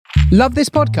Love this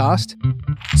podcast?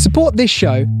 Support this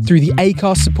show through the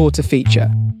Acast supporter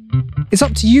feature. It's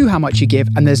up to you how much you give,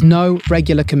 and there's no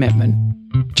regular commitment.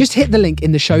 Just hit the link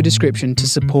in the show description to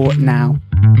support now.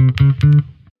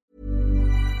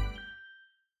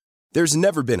 There's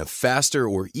never been a faster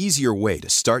or easier way to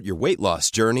start your weight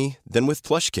loss journey than with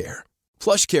PlushCare.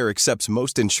 PlushCare accepts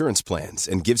most insurance plans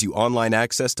and gives you online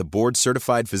access to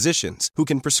board-certified physicians who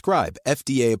can prescribe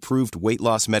FDA-approved weight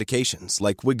loss medications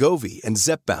like Wegovy and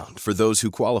Zepbound for those who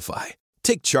qualify.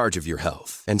 Take charge of your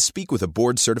health and speak with a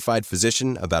board-certified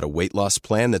physician about a weight loss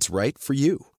plan that's right for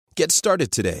you. Get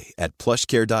started today at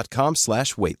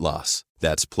plushcare.com/weight-loss.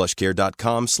 That's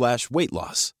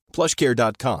plushcare.com/weight-loss.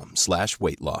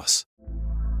 plushcare.com/weight-loss.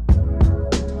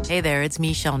 Hey there, it's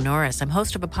Michelle Norris. I'm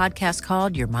host of a podcast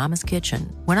called Your Mama's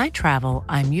Kitchen. When I travel,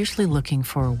 I'm usually looking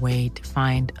for a way to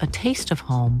find a taste of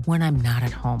home when I'm not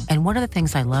at home. And one of the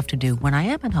things I love to do when I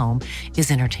am at home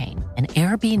is entertain. And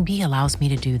Airbnb allows me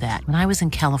to do that. When I was in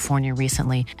California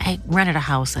recently, I rented a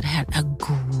house that had a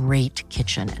great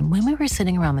kitchen. And when we were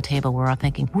sitting around the table, we're all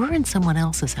thinking, we're in someone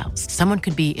else's house. Someone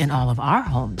could be in all of our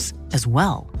homes as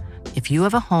well. If you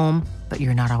have a home, but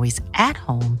you're not always at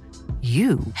home,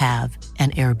 you have an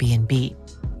Airbnb.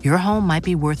 Your home might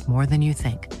be worth more than you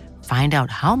think. Find out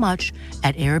how much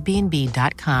at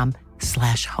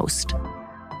airbnb.com/host.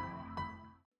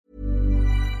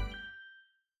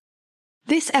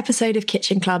 This episode of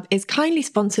Kitchen Club is kindly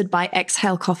sponsored by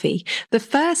Exhale Coffee, the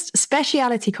first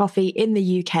specialty coffee in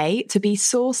the UK to be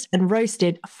sourced and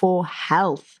roasted for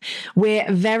health.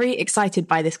 We're very excited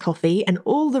by this coffee and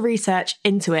all the research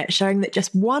into it showing that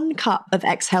just 1 cup of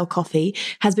Exhale Coffee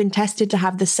has been tested to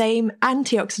have the same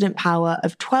antioxidant power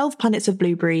of 12 punnets of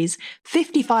blueberries,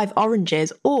 55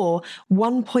 oranges, or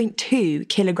 1.2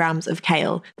 kilograms of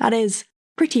kale. That is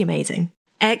pretty amazing.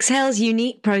 Exhale's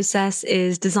unique process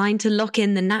is designed to lock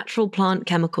in the natural plant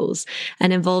chemicals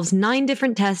and involves 9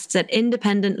 different tests at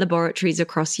independent laboratories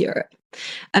across Europe.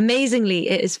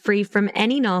 Amazingly, it is free from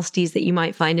any nasties that you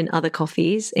might find in other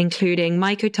coffees, including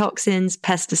mycotoxins,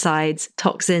 pesticides,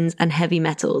 toxins, and heavy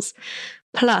metals.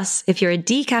 Plus, if you're a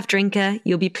decaf drinker,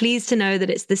 you'll be pleased to know that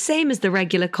it's the same as the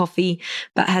regular coffee,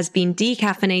 but has been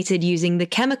decaffeinated using the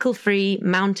chemical-free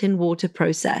mountain water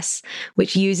process,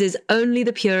 which uses only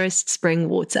the purest spring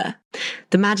water.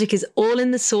 The magic is all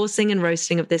in the sourcing and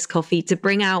roasting of this coffee to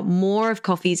bring out more of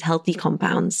coffee's healthy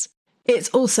compounds. It's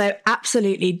also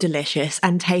absolutely delicious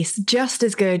and tastes just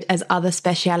as good as other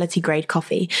specialty grade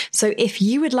coffee. So if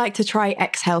you would like to try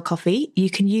Exhale Coffee,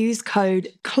 you can use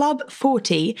code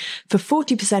CLUB40 for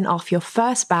 40% off your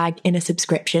first bag in a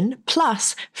subscription,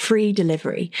 plus free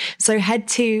delivery. So head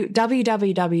to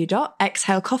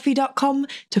www.exhalecoffee.com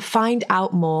to find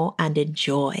out more and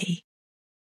enjoy.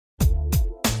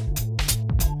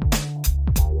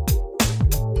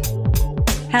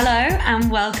 Hello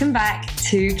and welcome back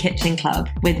to Kitchen Club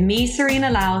with me, Serena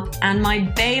Louth, and my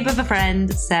babe of a friend,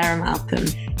 Sarah Malcolm.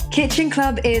 Kitchen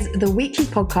Club is the weekly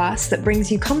podcast that brings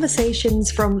you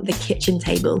conversations from the kitchen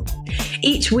table.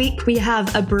 Each week we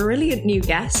have a brilliant new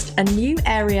guest, a new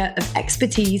area of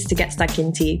expertise to get stuck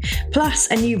into, plus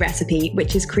a new recipe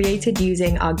which is created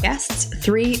using our guests'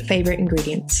 3 favourite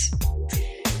ingredients.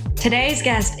 Today's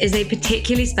guest is a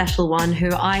particularly special one who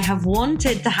I have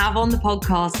wanted to have on the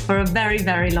podcast for a very,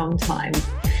 very long time.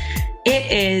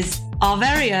 It is our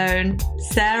very own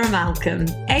Sarah Malcolm,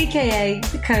 aka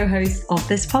the co-host of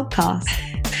this podcast.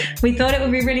 We thought it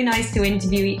would be really nice to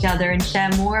interview each other and share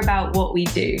more about what we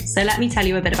do. So let me tell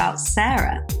you a bit about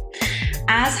Sarah.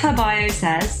 As her bio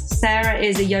says, Sarah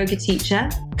is a yoga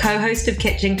teacher, co-host of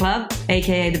Kitchen Club,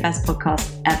 aka the best podcast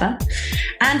ever,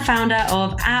 and founder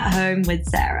of At Home with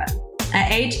Sarah. At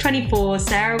age 24,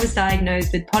 Sarah was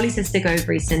diagnosed with polycystic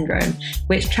ovary syndrome,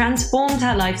 which transformed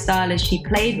her lifestyle as she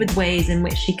played with ways in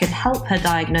which she could help her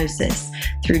diagnosis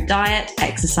through diet,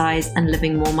 exercise, and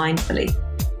living more mindfully.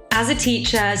 As a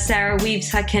teacher, Sarah weaves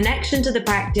her connection to the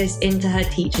practice into her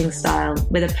teaching style,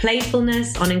 with a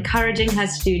playfulness on encouraging her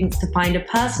students to find a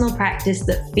personal practice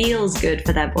that feels good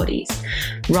for their bodies,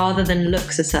 rather than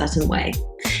looks a certain way,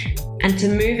 and to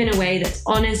move in a way that's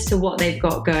honest to what they've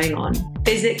got going on,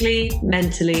 physically,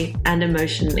 mentally, and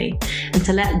emotionally, and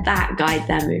to let that guide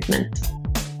their movement.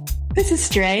 This is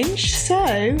strange.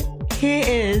 So, here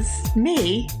is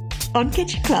me on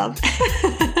Kitchen Club.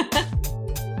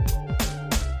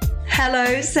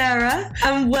 Hello, Sarah,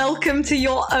 and welcome to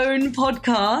your own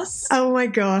podcast. Oh my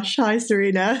gosh. Hi,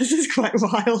 Serena. This is quite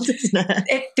wild, isn't it?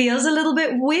 It feels a little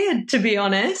bit weird, to be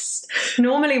honest.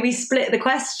 Normally we split the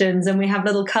questions and we have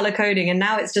little colour coding, and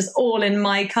now it's just all in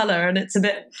my colour and it's a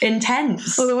bit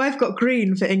intense. Although I've got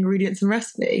green for ingredients and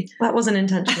recipe. That wasn't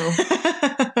intentional.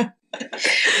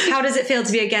 How does it feel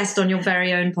to be a guest on your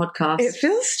very own podcast? It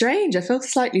feels strange. I feel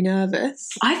slightly nervous.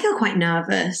 I feel quite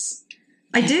nervous.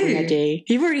 I do.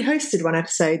 You've already hosted one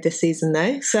episode this season,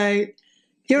 though, so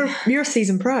you're a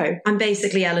season pro. I'm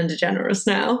basically Ellen DeGeneres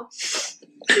now.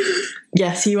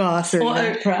 Yes, you are, Serena. Or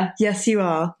Oprah. Yes, you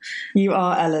are. You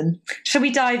are Ellen. Shall we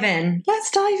dive in?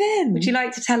 Let's dive in. Would you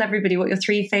like to tell everybody what your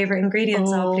 3 favourite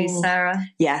ingredients are, please, Sarah?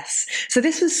 Yes. So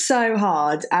this was so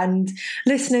hard. And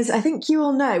listeners, I think you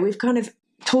all know we've kind of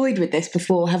toyed with this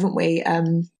before, haven't we?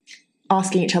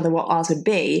 Asking each other what ours would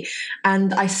be.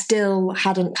 And I still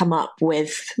hadn't come up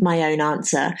with my own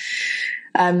answer.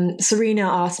 Serena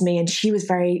asked me and she was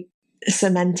very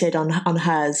cemented on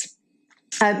hers.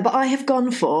 But I have gone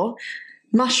for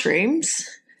mushrooms.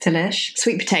 Delish.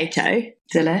 Sweet potato.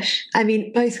 Delish. I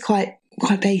mean, both quite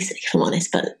basic, if I'm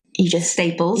honest, but you just...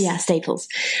 Staples. Yeah, staples.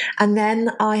 And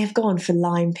then I have gone for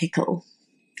lime pickle.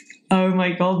 Oh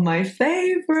my God, my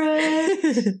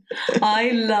favourite.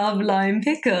 I love lime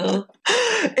pickle.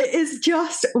 It is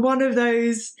just one of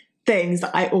those things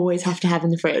that I always have to have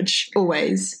in the fridge.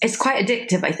 Always. It's quite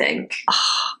addictive, I think.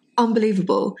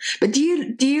 Unbelievable. But do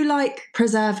you like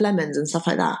preserved lemons and stuff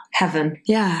like that? Heaven.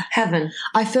 Yeah. Heaven.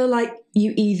 I feel like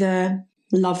you either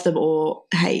love them or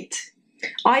hate.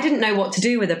 I didn't know what to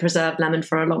do with a preserved lemon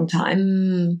for a long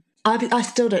time. I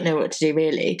still don't know what to do,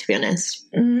 really, to be honest.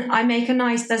 I make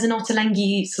there's an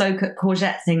Ottolenghi slow-cooked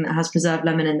courgette thing that has preserved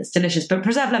lemon in that's delicious, but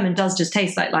preserved lemon does just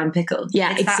taste like lime pickle.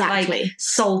 Yeah, it's exactly. That, like,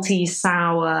 salty,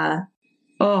 sour...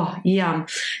 Oh, yum.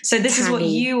 So this is what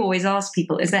you always ask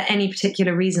people. Is there any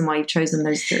particular reason why you've chosen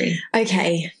those 3?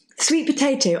 Okay. Sweet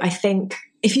potato, I think,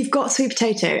 if you've got sweet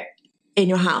potato in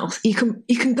your house, you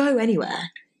can go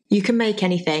anywhere. You can make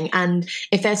anything. And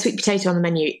if there's sweet potato on the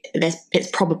menu,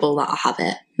 it's probable that I'll have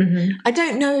it. Mm-hmm. I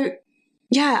don't know.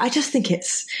 Yeah, I just think it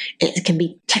can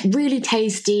be really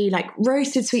tasty, like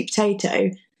roasted sweet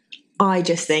potato. I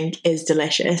just think is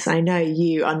delicious. I know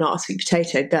you are not a sweet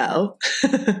potato girl.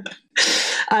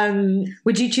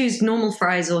 Would you choose normal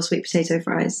fries or sweet potato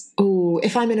fries? Oh,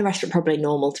 if I'm in a restaurant, probably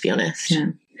normal, to be honest. Yeah.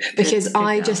 Because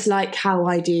I just like how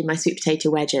I do my sweet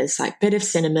potato wedges, like bit of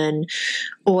cinnamon,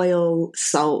 oil,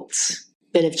 salt,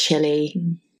 bit of chili.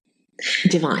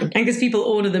 Divine. And because people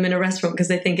order them in a restaurant because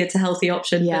they think it's a healthy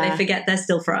option, but they forget they're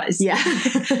still fries. Yeah,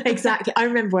 exactly. I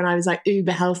remember when I was like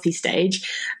uber healthy stage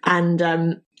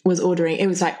and was ordering, it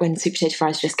was like when sweet potato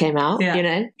fries just came out, you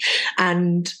know,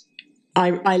 and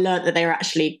I learned that they were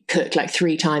actually cooked like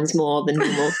 3 times more than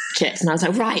normal chips. And I was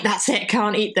like, right, that's it,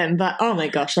 can't eat them. But oh my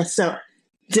gosh, they're so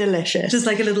delicious. Just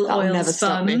like a little oil never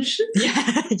sponge.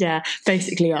 Yeah,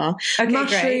 basically are. Okay,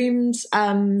 mushrooms,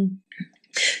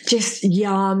 just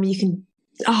yum. You can,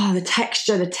 the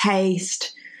texture, the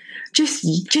taste,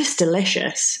 just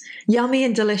delicious. Yummy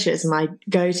and delicious are my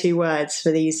go-to words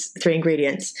for these 3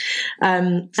 ingredients.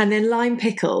 And then lime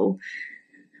pickle,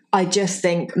 I just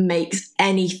think makes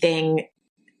anything,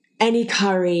 any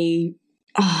curry.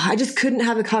 I just couldn't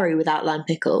have a curry without lime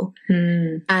pickle.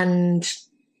 And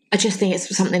I just think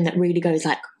it's something that really goes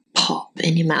like pop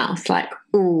in your mouth. Like,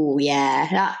 oh yeah,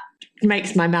 that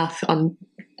makes my mouth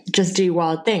just do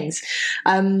wild things.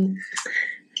 And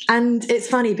it's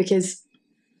funny because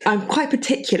I'm quite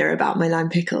particular about my lime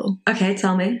pickle. Okay,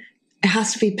 tell me. It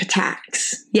has to be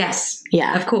Patax. Yes.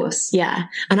 Yeah. Of course. Yeah.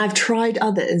 And I've tried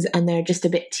others and they're just a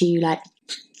bit too like...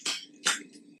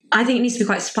 I think it needs to be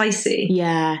quite spicy.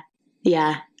 Yeah.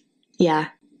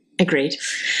 Agreed.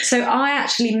 So I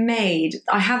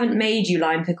haven't made you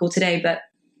lime pickle today, but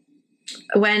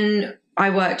when I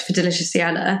worked for Delicious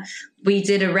Ciela, we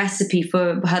did a recipe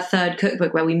for her 3rd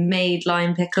cookbook where we made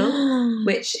lime pickle,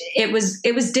 which it was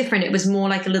different. It was more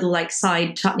like a little like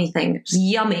side chutney thing. It was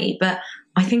yummy, but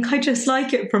I think I just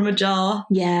like it from a jar.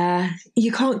 Yeah,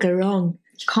 you can't go wrong.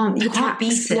 You can't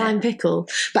beat it. Lime pickle.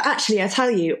 But actually, I tell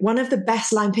you, one of the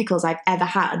best lime pickles I've ever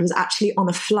had was actually on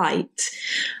a flight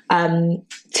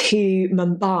to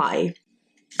Mumbai.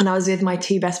 And I was with my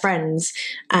 2 best friends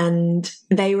and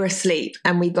they were asleep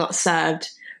and we got served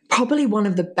probably one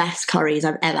of the best curries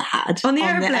I've ever had. On the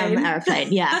airplane? On the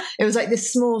airplane, yeah. It was like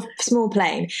this small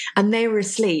plane and they were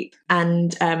asleep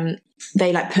and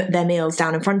they like put their meals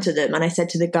down in front of them. And I said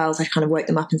to the girls, I kind of woke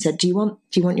them up and said, do you want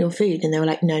your food? And they were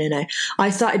like, no. I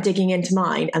started digging into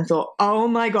mine and thought, oh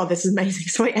my God, this is amazing.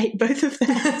 So I ate both of them.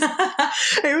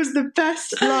 It was the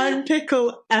best lime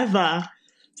pickle ever.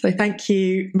 So thank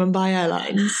you, Mumbai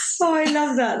Airlines. Oh, I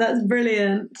love that. That's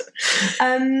brilliant.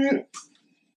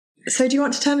 So do you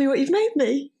want to tell me what you've made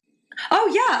me?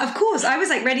 Oh, yeah, of course. I was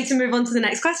like ready to move on to the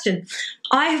next question.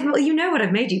 You know what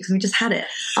I've made you because we just had it.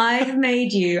 I've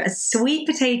made you a sweet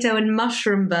potato and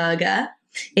mushroom burger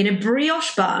in a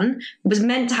brioche bun. It was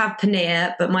meant to have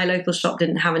paneer, but my local shop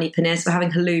didn't have any paneer, so we're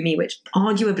having halloumi, which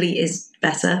arguably is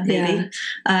better, maybe,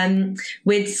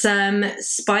 with some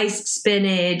spiced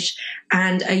spinach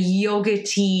and a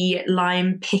yogurty,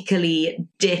 lime pickly,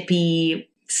 dippy,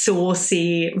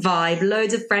 saucy vibe.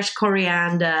 Loads of fresh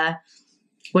coriander.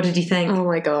 What did you think? Oh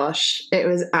my gosh, it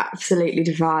was absolutely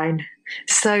divine.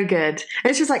 So good.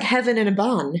 It's just like heaven in a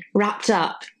bun,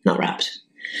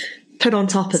 put on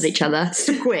top of each other,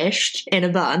 squished in a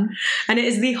bun. And it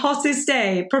is the hottest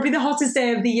day, probably the hottest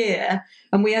day of the year.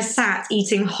 And we are sat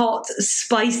eating hot,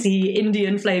 spicy,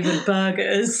 Indian-flavoured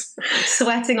burgers,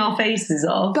 sweating our faces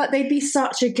off. But they'd be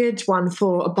such a good one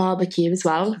for a barbecue as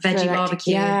well. Veggie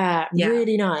barbecue. Yeah,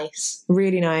 really nice.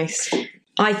 Really nice.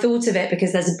 I thought of it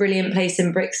because there's a brilliant place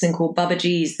in Brixton called Bubba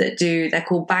G's they're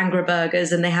called Bangra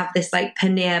burgers, and they have this like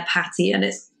paneer patty, and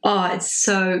it's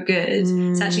so good.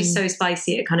 It's actually so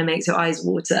spicy it kind of makes your eyes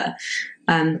water.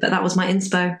 But that was my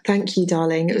inspo. Thank you,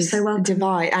 darling. It was so well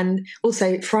divine. And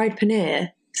also fried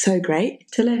paneer, so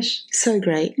great. Delish. So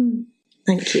great.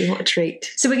 Thank you. What a treat.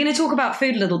 So we're going to talk about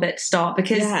food a little bit to start,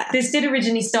 because this did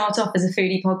originally start off as a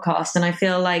foodie podcast, and I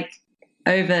feel like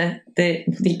over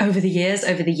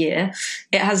the year,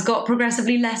 it has got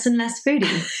progressively less and less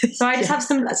foodie. So I just have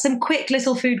some quick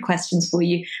little food questions for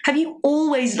you. Have you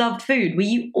always loved food? Were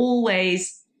you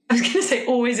always, I was going to say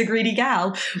always a greedy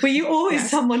gal, were you always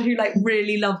someone who like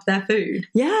really loved their food?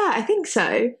 Yeah, I think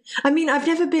so. I mean, I've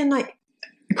never been like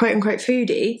quote unquote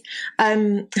foodie.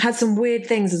 Had some weird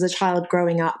things as a child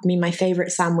growing up. I mean, my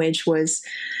favourite sandwich was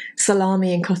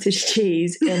salami and cottage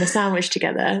cheese in a sandwich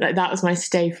together. Like that was my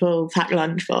staple packed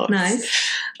lunchbox. Nice.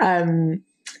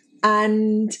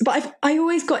 But I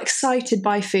always got excited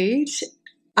by food,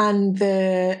 and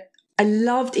I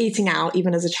loved eating out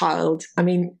even as a child. I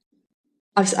mean,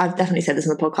 I've definitely said this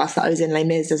on the podcast that I was in Les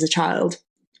Mis as a child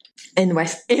in the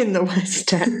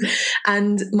West End,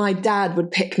 and my dad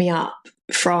would pick me up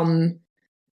from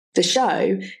the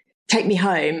show, take me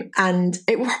home, and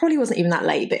it probably wasn't even that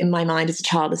late, but in my mind as a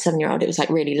child, a 7-year-old, it was like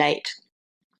really late.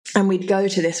 And we'd go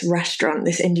to this restaurant,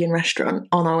 this Indian restaurant,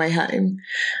 on our way home,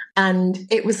 and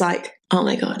it was like, oh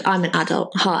my God, I'm an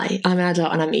adult. Hi, I'm an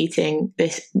adult, and I'm eating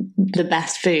the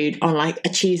best food on like a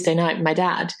Tuesday night with my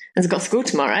dad, and I've got school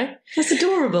tomorrow. That's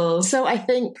adorable. So I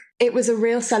think it was a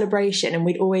real celebration, and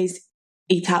we'd always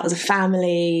eat out as a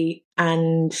family,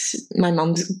 and my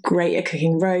mum's great at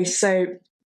cooking roast. So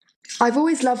I've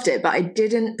always loved it, but I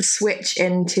didn't switch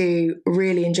into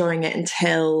really enjoying it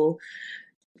until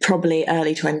probably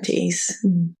early 20s,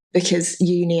 because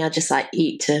uni, I just like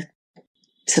eat to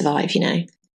survive, you know.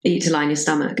 Eat to line your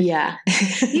stomach. Yeah.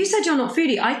 You said you're not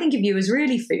foodie. I think of you as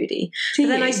really foodie. But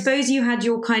then I suppose you had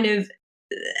your kind of,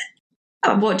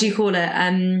 what do you call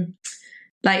it?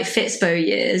 Like Fitspo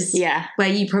years. Yeah. Where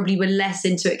you probably were less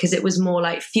into it because it was more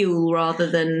like fuel rather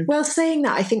than... Well, saying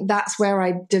that, I think that's where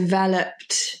I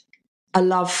developed a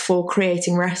love for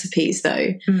creating recipes,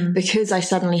 though, because I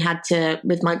suddenly had to,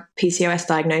 with my PCOS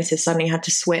diagnosis, suddenly had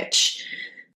to switch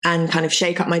and kind of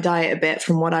shake up my diet a bit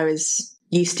from what I was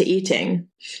used to eating.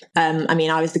 I mean,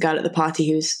 I was the girl at the party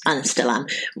who's, and still am,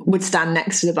 would stand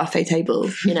next to the buffet table,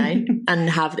 you know, and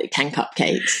have like 10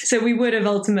 cupcakes. So we would have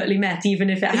ultimately met even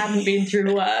if it hadn't been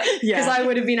through work. Because I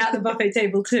would have been at the buffet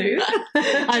table too.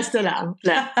 I still am.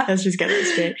 Let's just get that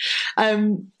straight.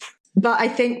 But I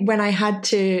think when I had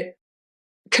to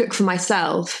cook for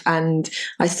myself and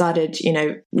I started, you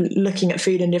know, looking at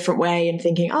food in a different way and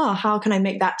thinking, how can I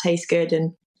make that taste good?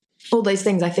 And all those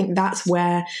things, I think that's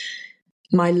where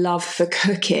my love for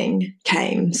cooking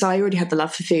came. So I already had the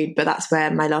love for food, but that's where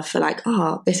my love for like,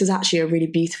 this is actually a really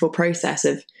beautiful process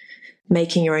of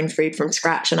making your own food from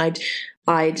scratch. And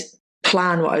I'd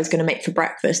plan what I was going to make for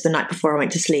breakfast the night before I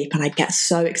went to sleep, and I'd get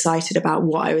so excited about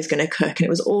what I was going to cook, and it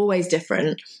was always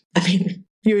different. I mean,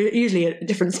 usually a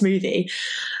different smoothie.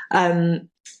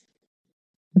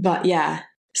 But yeah,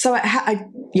 so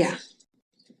yeah.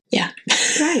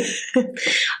 Great.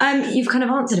 You've kind of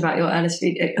answered about your earliest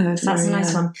food. That's a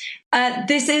nice one.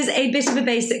 This is a bit of a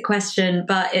basic question,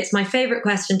 but it's my favourite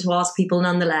question to ask people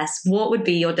nonetheless. What would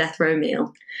be your death row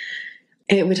meal?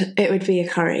 It would be a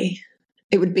curry.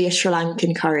 It would be a Sri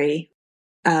Lankan curry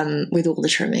with all the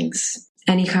trimmings.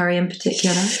 Any curry in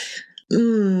particular?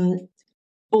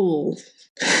 All.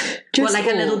 What, like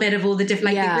all. A little bit of all the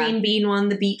different, like the green bean one,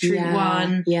 the beetroot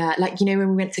one. Yeah, like, you know, when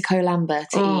we went to Koh Lamba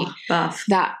to eat buff.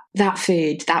 that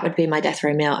food, that would be my death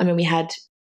row meal. I mean, we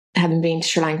having been to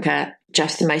Sri Lanka,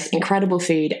 just the most incredible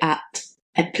food at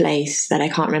a place that I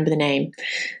can't remember the name.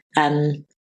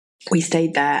 We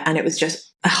stayed there, and it was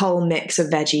just a whole mix of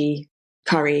veggie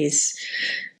curries.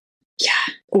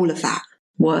 Yeah, all of that.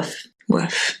 Woof.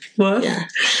 Woof. Yeah.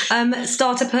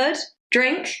 Starter pud,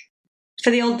 drink for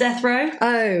the old death row.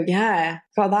 Oh, yeah.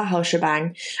 Got that whole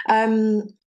shebang.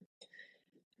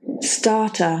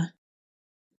 Starter.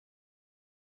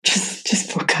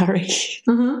 Just for curry.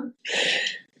 Mm-hmm.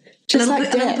 Just a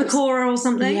like little pakora or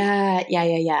something.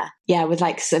 Yeah, with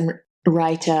like some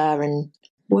raita and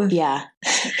Woof. yeah.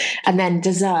 And then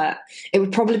dessert. It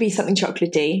would probably be something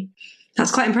chocolatey.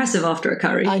 That's quite impressive after a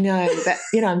curry. I know, but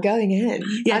I'm going in.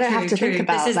 Yeah, I don't have to think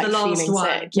about this is like the last feeling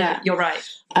one. sick. Yeah, you're right.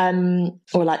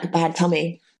 Or like a bad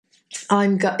tummy.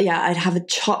 I'd have a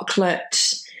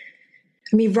chocolate.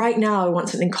 I mean, right now I want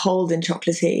something cold and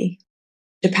chocolatey.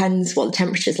 Depends what the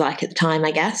temperature's like at the time,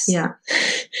 I guess. Yeah.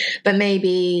 But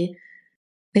maybe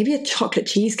a chocolate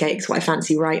cheesecake is what I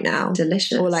fancy right now.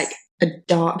 Delicious. Or like a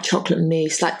dark chocolate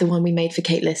mousse, like the one we made for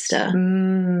Kate Lister.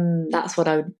 That's what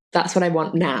I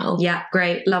want now. Yeah,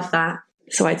 great. Love that.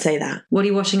 So I'd say that. What are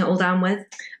you washing it all down with?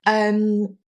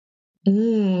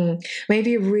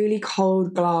 Maybe a really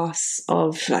cold glass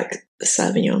of like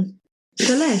Sauvignon.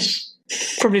 Delish.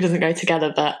 Probably doesn't go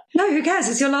together, but no, who cares?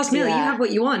 It's your last meal. Yeah. You have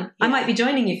what you want. I might be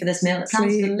joining you for this meal. It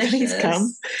sounds delicious. Please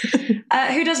come.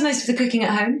 Who does most of the cooking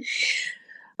at home?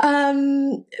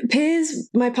 Piers,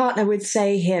 my partner, would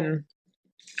say him,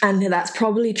 and that's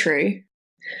probably true.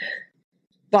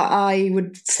 But I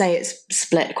would say it's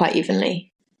split quite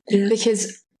evenly. Yeah.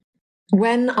 Because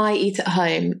when I eat at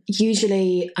home,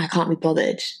 usually I can't be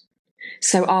bothered.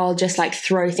 So I'll just like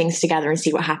throw things together and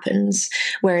see what happens.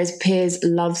 Whereas Piers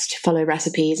loves to follow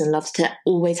recipes and loves to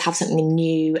always have something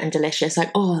new and delicious. Like,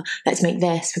 oh, let's make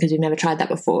this because we've never tried that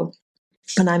before.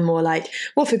 And I'm more like,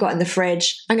 what have we got in the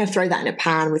fridge? I'm going to throw that in a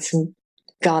pan with some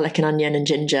garlic and onion and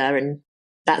ginger, and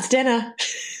that's dinner.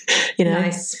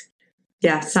 Nice.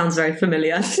 Yeah, sounds very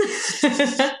familiar.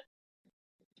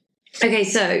 Okay,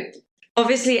 so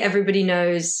obviously everybody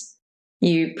knows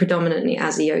you predominantly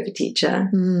as a yoga teacher.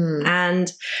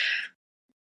 And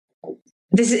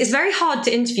it's very hard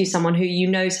to interview someone who you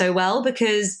know so well,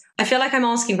 because I feel like I'm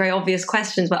asking very obvious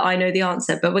questions, but I know the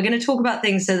answer. But we're going to talk about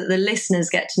things so that the listeners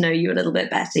get to know you a little bit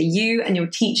better, you and your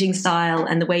teaching style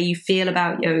and the way you feel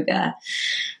about yoga.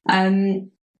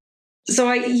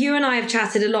 So you and I have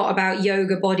chatted a lot about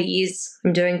yoga bodies,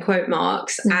 I'm doing quote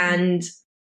marks, and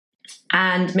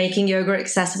making yoga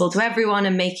accessible to everyone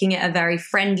and making it a very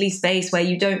friendly space where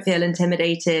you don't feel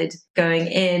intimidated going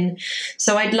in.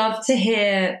 So I'd love to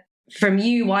hear from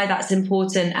you why that's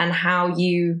important and how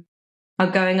you are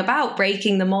going about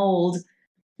breaking the mold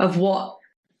of what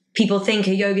people think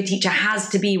a yoga teacher has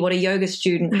to be, what a yoga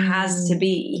student has to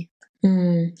be.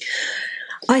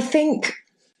 I think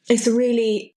it's a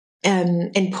really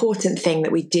important thing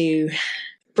that we do,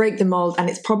 break the mold, and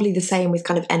it's probably the same with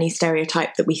kind of any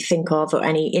stereotype that we think of or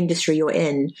any industry you're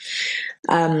in.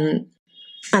 And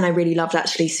I really loved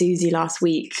actually Susie last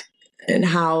week and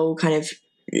how kind of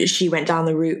she went down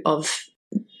the route of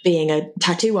being a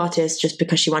tattoo artist just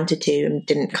because she wanted to and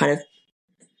didn't kind of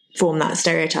form that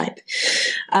stereotype.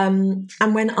 And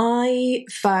when I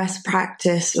first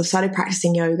practiced or started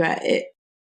practicing yoga, it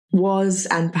was,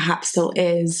 and perhaps still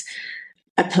is,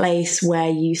 a place where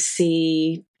you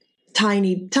see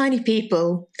tiny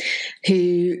people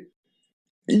who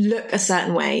look a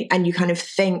certain way, and you kind of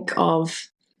think of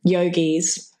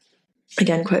yogis,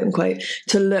 again, quote unquote,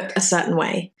 to look a certain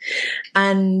way.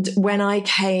 And when I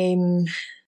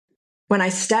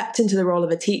stepped into the role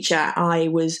of a teacher, I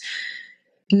was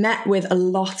met with a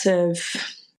lot of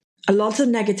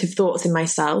negative thoughts in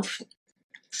myself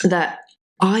that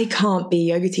I can't be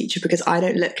a yoga teacher because I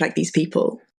don't look like these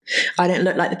people. I don't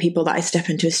look like the people that I step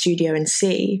into a studio and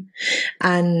see.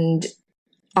 And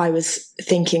I was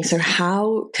thinking, so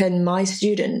how can my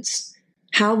students,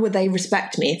 how would they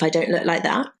respect me if I don't look like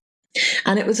that?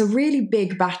 And it was a really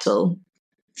big battle,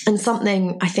 and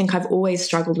something I think I've always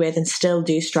struggled with and still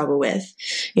do struggle with.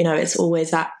 It's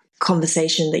always that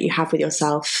conversation that you have with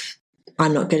yourself.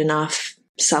 I'm not good enough,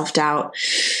 self-doubt,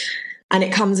 and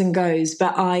it comes and goes.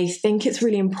 But I think it's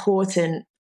really important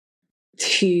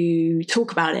to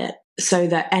talk about it so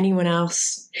that anyone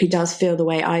else who does feel the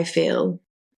way I feel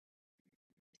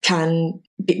can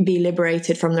be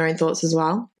liberated from their own thoughts as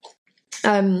well.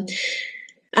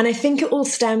 And I think it all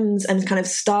stems and kind of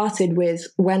started with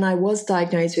when I was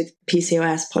diagnosed with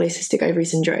PCOS, polycystic ovary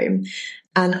syndrome,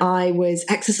 and I was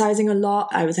exercising a lot.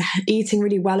 I was eating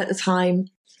really well at the time.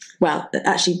 Well,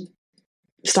 actually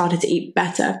started to eat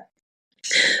better.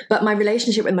 But my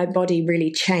relationship with my body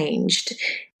really changed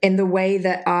in the way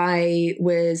that I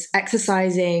was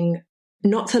exercising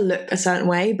not to look a certain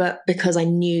way, but because I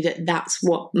knew that that's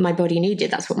what my body needed.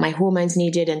 That's what my hormones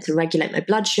needed, and to regulate my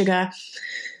blood sugar.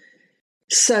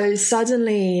 So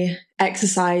suddenly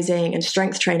exercising and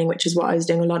strength training, which is what I was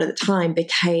doing a lot at the time,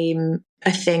 became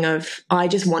a thing of, I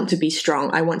just want to be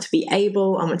strong. I want to be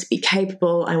able, I want to be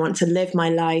capable. I want to live my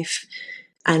life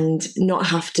and not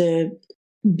have to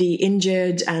be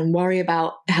injured and worry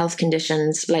about health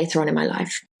conditions later on in my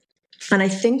life. And I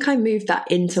think I moved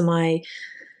that into my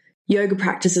yoga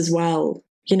practice as well.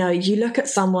 You know, you look at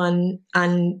someone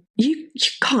and you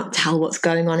can't tell what's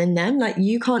going on in them. Like,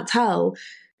 you can't tell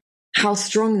how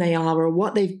strong they are or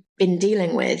what they've been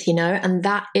dealing with, you know, and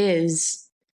that is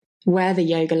where the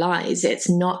yoga lies. It's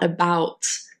not about,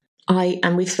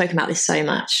 and we've spoken about this so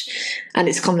much, and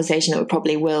it's a conversation that we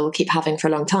probably will keep having for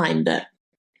a long time, but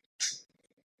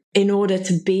in order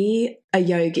to be a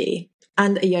yogi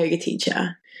and a yoga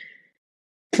teacher,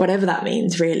 whatever that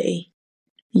means really,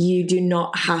 you do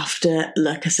not have to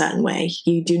look a certain way.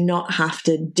 You do not have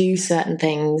to do certain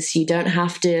things. You don't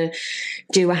have to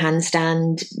do a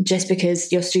handstand. Just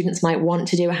because your students might want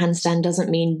to do a handstand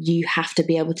doesn't mean you have to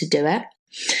be able to do it.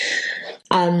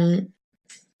 And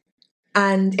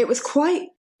it was quite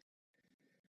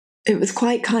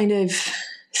kind of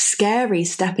scary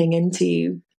stepping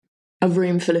into a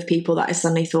room full of people that I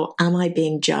suddenly thought, am I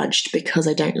being judged because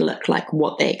I don't look like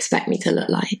what they expect me to look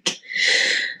like?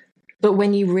 But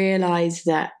when you realize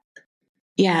that,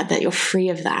 that you're free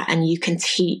of that and you can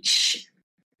teach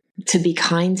to be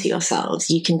kind to yourselves,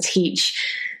 you can teach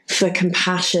for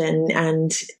compassion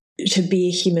and to be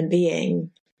a human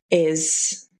being,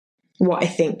 is what I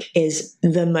think is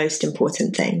the most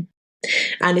important thing.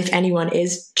 And if anyone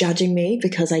is judging me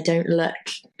because I don't look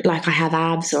like I have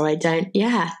abs or I don't,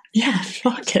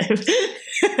 fuck him,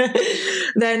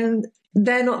 then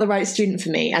they're not the right student for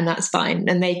me, and that's fine.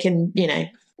 And they can,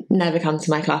 never come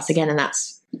to my class again, and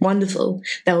that's wonderful.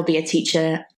 There will be a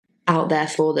teacher out there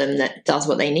for them that does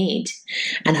what they need,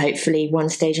 and hopefully one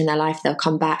stage in their life they'll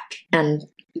come back and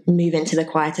move into the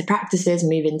quieter practices,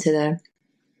 move into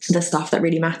the stuff that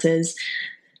really matters.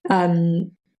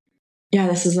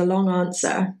 This is a long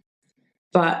answer,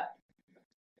 but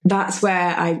that's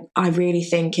where I really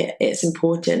think it's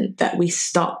important that we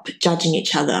stop judging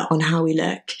each other on how we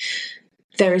look.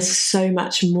 There is so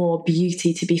much more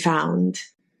beauty to be found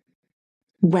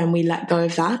when we let go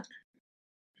of that.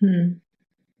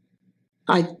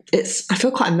 I feel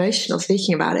quite emotional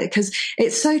speaking about it because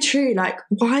it's so true. Like,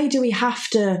 why do we have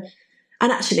to?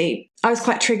 And actually, I was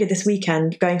quite triggered this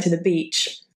weekend going to the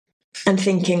beach and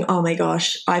thinking, oh my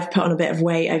gosh, I've put on a bit of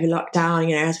weight over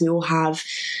lockdown, as we all have.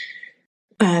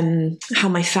 How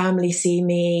my family see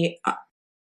me.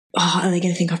 Are they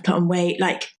going to think I've put on weight?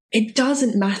 Like, it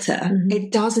doesn't matter. Mm-hmm.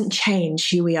 It doesn't change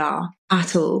who we are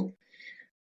at all.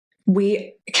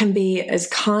 We can be as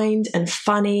kind and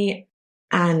funny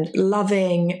and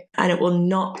loving, and it will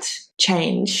not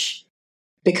change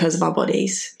because of our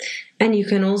bodies. And you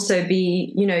can also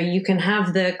be, you can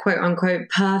have the quote unquote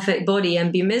perfect body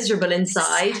and be miserable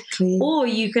inside. Exactly. Or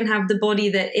you can have the body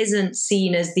that isn't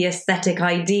seen as the aesthetic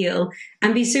ideal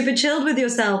and be super chilled with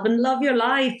yourself and love your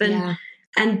life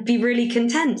and be really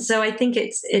content. So I think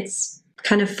it's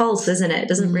kind of false, isn't it? It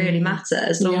doesn't really matter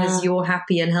as long as you're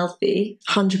happy and healthy.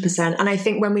 100%. And I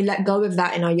think when we let go of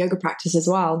that in our yoga practice as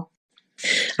well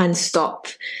and stop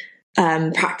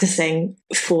practicing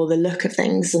for the look of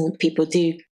things, and people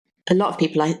do, a lot of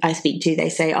people I speak to, they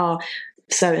say,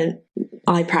 so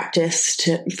I practiced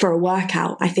for a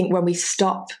workout. I think when we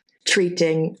stop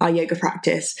treating our yoga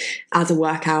practice as a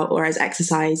workout or as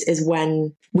exercise is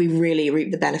when we really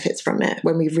reap the benefits from it,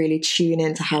 when we really tune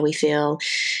into how we feel,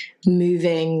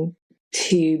 moving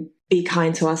to be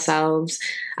kind to ourselves.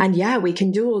 And we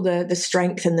can do all the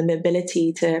strength and the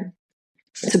mobility to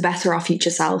better our future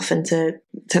self and to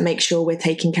make sure we're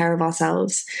taking care of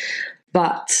ourselves.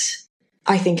 But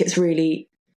I think it's really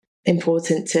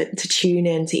important to tune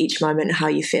in to each moment how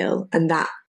you feel, and that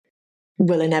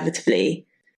will inevitably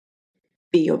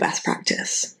be your best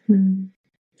practice.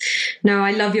 No,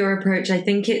 I love your approach. I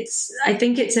think it's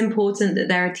important that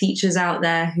there are teachers out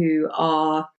there who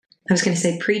are, I was going to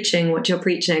say preaching what you're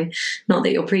preaching, not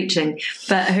that you're preaching,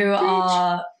 but who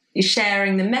are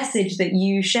sharing the message that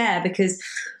you share, because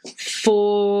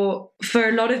for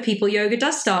a lot of people, yoga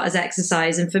does start as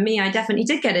exercise. And for me, I definitely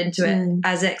did get into it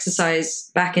as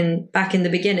exercise back in the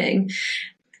beginning.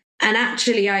 And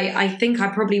actually, I think I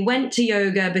probably went to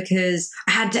yoga because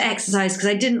I had to exercise because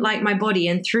I didn't like my body.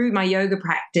 And through my yoga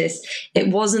practice, it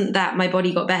wasn't that my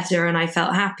body got better and I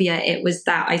felt happier. It was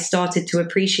that I started to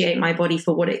appreciate my body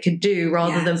for what it could do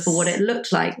rather than for what it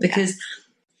looked like. Because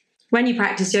when you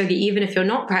practice yoga, even if you're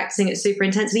not practicing it super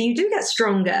intensely, you do get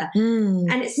stronger.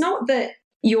 And it's not that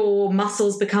your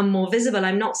muscles become more visible.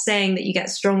 I'm not saying that you get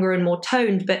stronger and more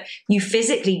toned, but you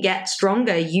physically get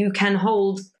stronger. You can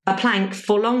hold a plank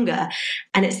for longer.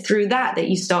 And it's through that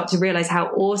you start to realize how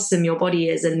awesome your body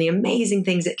is and the amazing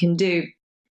things it can do.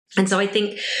 And so I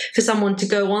think for someone to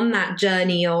go on that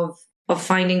journey of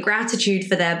finding gratitude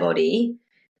for their body,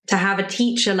 to have a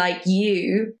teacher like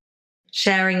you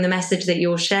sharing the message that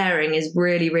you're sharing is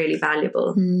really, really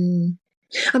valuable.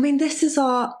 I mean, this is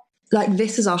our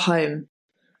home.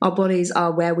 Our bodies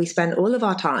are where we spend all of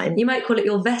our time. You might call it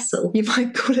your vessel. You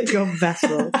might call it your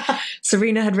vessel.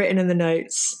 Serena had written in the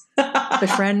notes,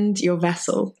 befriend your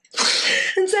vessel.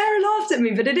 And Sarah laughed at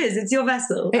me, but it's your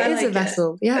vessel. It is a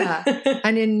vessel, yeah.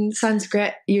 And in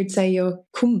Sanskrit, you'd say your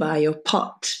kumbha, your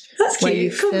pot. That's cute. Where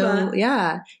you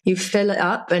fill it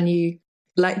up and you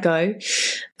let go.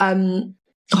 I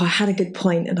had a good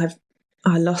point and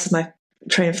I lost my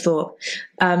train of thought.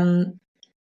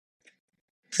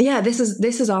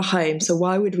 This is our home. So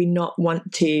why would we not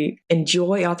want to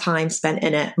enjoy our time spent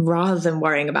in it rather than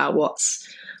worrying about what's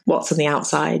on the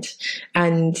outside?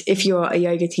 And if you're a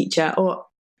yoga teacher or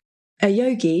a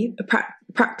yogi, a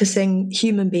practicing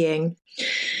human being,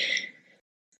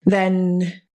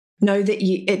 then know that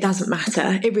it doesn't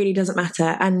matter. It really doesn't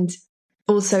matter. And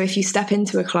also, if you step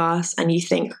into a class and you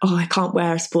think, oh, I can't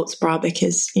wear a sports bra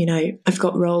because, I've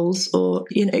got rolls, or,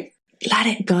 let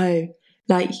it go.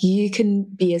 Like, you can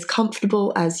be as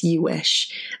comfortable as you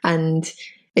wish. And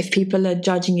if people are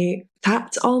judging you,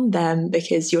 that's on them,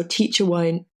 because your teacher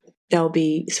won't. They'll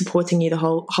be supporting you the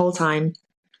whole time.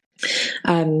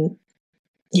 So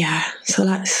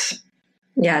that's...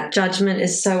 Yeah, judgment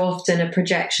is so often a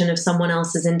projection of someone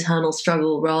else's internal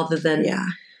struggle rather than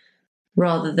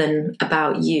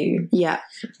about you. Yeah.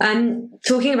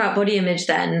 Talking about body image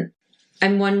then,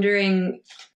 I'm wondering...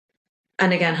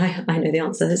 And again, I know the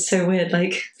answer. It's so weird,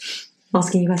 like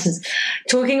asking you questions.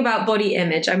 Talking about body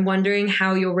image, I'm wondering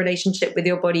how your relationship with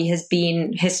your body has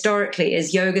been historically.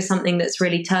 Is yoga something that's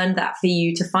really turned that for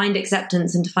you to find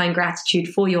acceptance and to find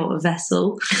gratitude for your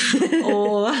vessel?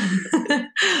 or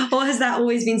has that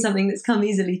always been something that's come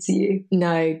easily to you?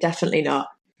 No, definitely not.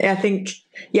 I think,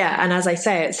 and as I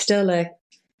say, it's still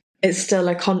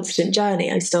a constant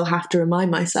journey. I still have to remind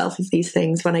myself of these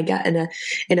things when I get in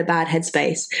a bad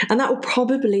headspace. And that will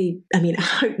probably, I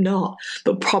hope not,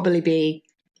 but probably be,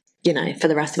 for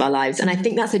the rest of our lives. And I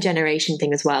think that's a generation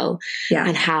thing as well. Yeah.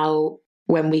 And how,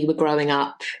 when we were growing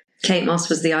up, Kate Moss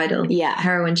was the idol. Yeah.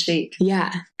 Heroin chic.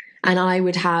 Yeah. And I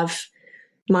would have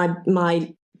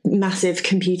my massive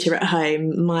computer at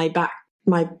home, my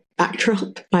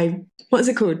backdrop, what's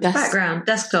it called? Background,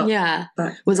 desktop. Yeah.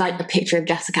 Was like a picture of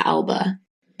Jessica Alba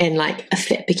in like a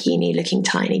fit bikini looking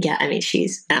tiny. Yeah,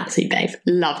 she's an absolute babe.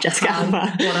 Love Jessica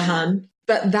Alba. What a hun.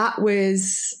 But that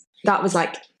was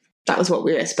what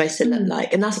we were supposed to look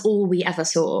like. And that's all we ever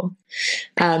saw.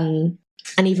 And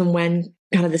even when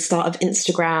kind of the start of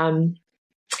Instagram,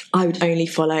 I would only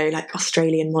follow like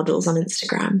Australian models on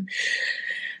Instagram.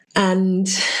 And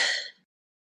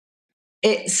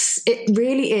it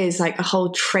really is like a whole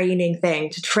training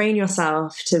thing, to train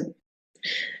yourself to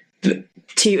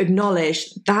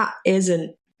acknowledge that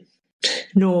isn't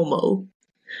normal.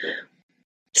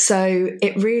 So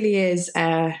it really is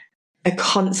a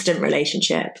constant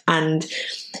relationship. And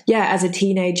as a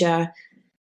teenager,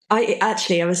 I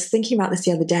was thinking about this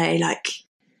the other day, like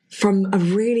from a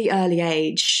really early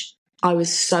age, I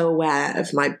was so aware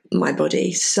of my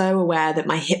body, so aware that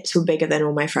my hips were bigger than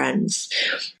all my friends,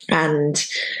 and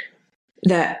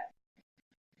that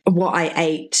what I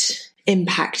ate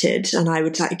impacted. And I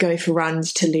would like go for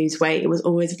runs to lose weight. It was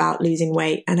always about losing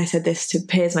weight. And I said this to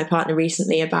Piers, my partner,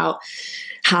 recently, about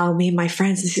how me and my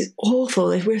friends, this is awful,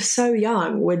 if we're so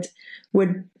young, would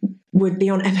be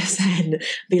on MSN,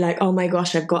 be like, oh my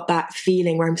gosh, I've got that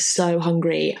feeling where I'm so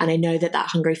hungry, and I know that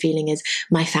hungry feeling is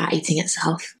my fat eating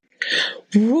itself.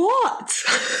 What?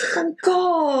 Oh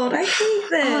God, I hate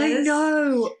this. I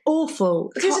know,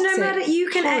 awful. Because toxic, no matter, you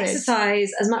can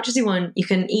exercise as much as you want, you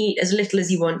can eat as little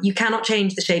as you want, you cannot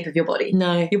change the shape of your body.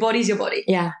 No, your body's your body.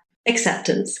 Yeah.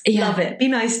 Acceptance. Yeah. Love it. Be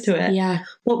nice to it. Yeah.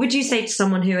 What would you say to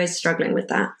someone who is struggling with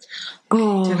that?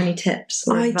 Oh, do you have any tips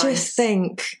or advice? Just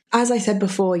think, as I said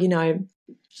before, your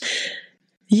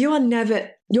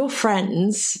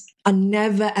friends are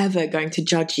never ever going to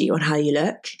judge you on how you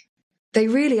look. They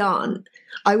really aren't.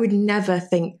 I would never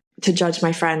think to judge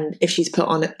my friend if she's put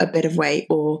on a bit of weight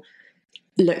or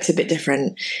looks a bit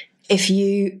different. If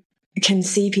you can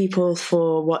see people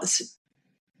for what's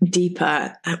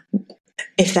deeper,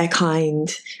 if they're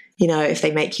kind, if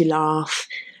they make you laugh,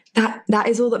 that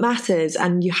is all that matters.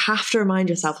 And you have to remind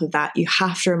yourself of that. You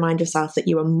have to remind yourself that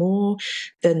you are more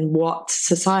than what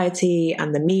society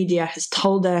and the media has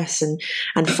told us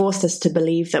and forced us to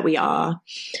believe that we are.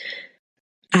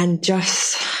 And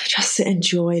just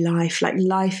enjoy life. Like,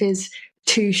 life is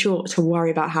too short to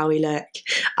worry about how we look.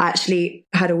 I actually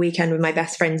had a weekend with my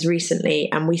best friends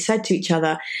recently, and we said to each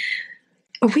other,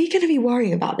 are we going to be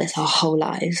worrying about this our whole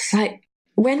lives? Like,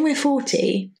 when we're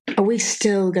 40, are we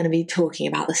still going to be talking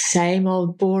about the same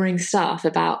old boring stuff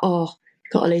about, oh,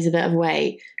 got to lose a bit of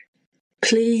weight?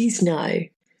 Please no.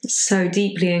 It's so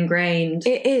deeply ingrained.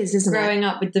 It is, isn't it? Growing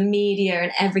up with the media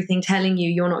and everything telling you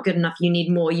you're not good enough, you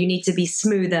need more, you need to be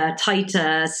smoother,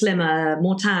 tighter, slimmer,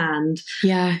 more tanned.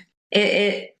 Yeah.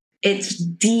 It's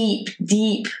deep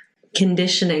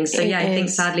conditioning. So I think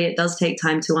sadly it does take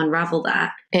time to unravel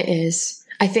that. It is.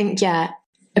 I think,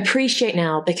 appreciate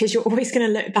now, because you're always going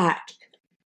to look back.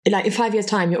 Like, in 5 years'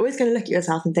 time, you're always going to look at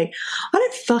yourself and think, I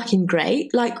look fucking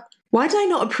great. Like, why did I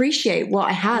not appreciate what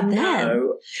I had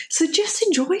then? So just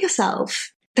enjoy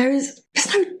yourself. There's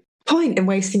no point in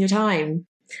wasting your time.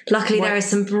 Luckily, there are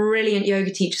some brilliant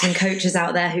yoga teachers and coaches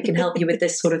out there who can help you with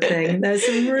this sort of thing. There's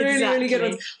some really good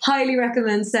ones. Highly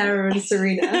recommend Sarah and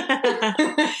Serena.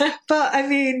 But I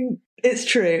mean, it's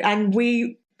true. And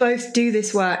we both do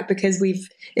this work because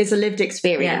it's a lived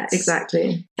experience. Yeah,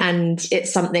 exactly. And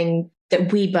it's something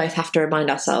that we both have to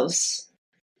remind ourselves,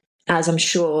 as I'm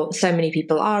sure so many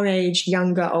people our age,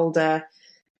 younger, older,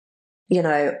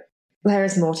 there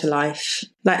is more to life.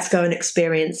 Let's go and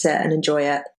experience it and enjoy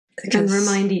it. And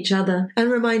remind each other.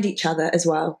 And remind each other as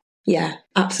well. Yeah,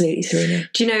 absolutely, Serena.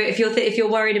 Do you know, if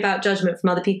you're worried about judgment from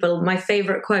other people, my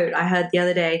favourite quote I heard the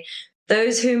other day,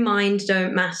 those who mind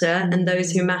don't matter and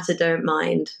those who matter don't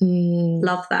mind.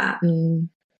 Love that.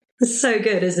 It's so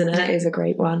good, isn't it? It is a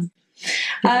great one.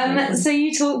 So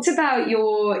you talked about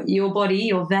your body,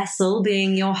 your vessel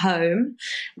being your home,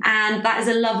 and that is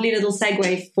a lovely little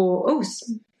segue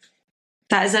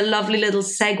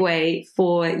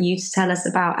for you to tell us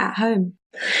about At Home.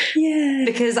 Yeah.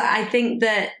 Because I think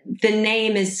that the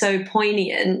name is so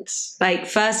poignant. Like,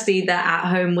 firstly, that At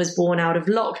Home was born out of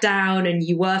lockdown and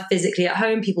you were physically at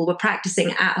home. People were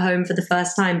practicing at home for the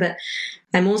first time. But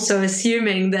I'm also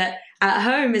assuming that At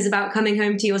Home is about coming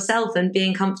home to yourself and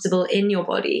being comfortable in your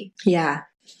body. Yeah.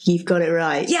 You've got it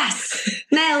right. Yes.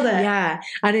 Nailed it. Yeah.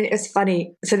 And it's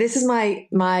funny. So this is my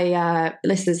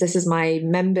listeners, this is my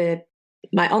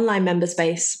online member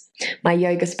space, my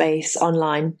yoga space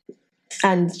online.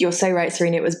 And you're so right,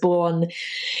 Serena, it was born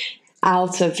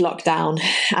out of lockdown,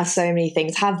 as so many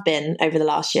things have been over the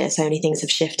last year. So many things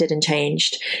have shifted and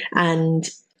changed. And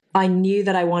I knew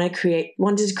that I wanted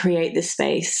to create this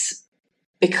space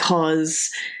because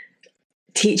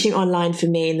teaching online for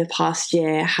me in the past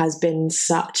year has been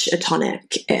such a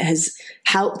tonic. It has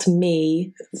helped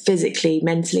me physically,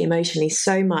 mentally, emotionally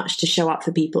so much to show up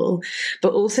for people,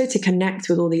 but also to connect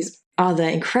with all these other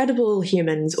incredible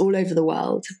humans all over the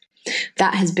world.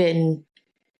 That has been,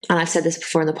 and I've said this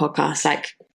before in the podcast,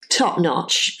 like top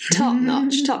notch,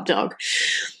 top dog.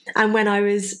 And when I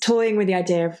was toying with the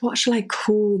idea of what shall I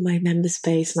call my member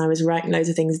space, and I was writing loads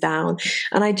of things down,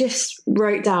 and I just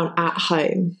wrote down At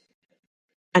Home.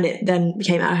 And it then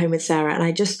became At Home with Sarah. And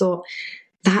I just thought,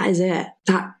 that is it.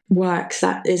 That works.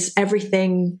 That is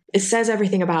everything. It says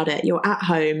everything about it. You're at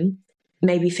home,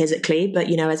 maybe physically, but,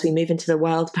 as we move into the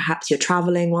world, perhaps you're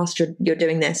traveling whilst you're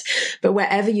doing this. But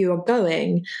wherever you are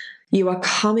going, you are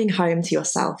coming home to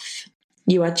yourself.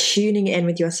 You are tuning in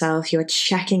with yourself. You are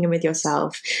checking in with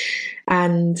yourself.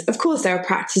 And of course, there are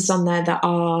practices on there that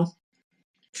are,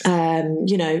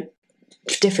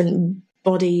 different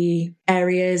body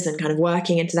areas and kind of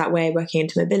working into that way, working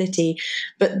into mobility.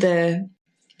 But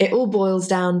it all boils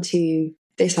down to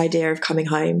this idea of coming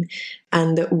home,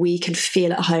 and that we can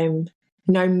feel at home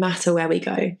no matter where we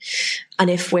go. And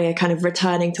if we're kind of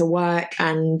returning to work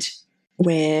and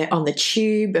we're on the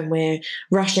tube and we're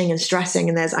rushing and stressing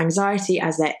and there's anxiety,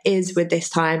 as there is with this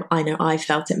time, I know I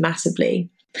felt it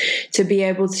massively, to be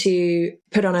able to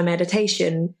put on a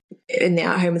meditation in the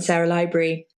At Home with Sarah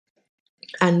library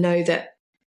and know that,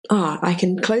 I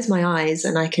can close my eyes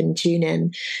and I can tune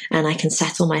in and I can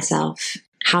settle myself.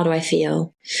 How do I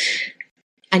feel?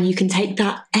 And you can take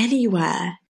that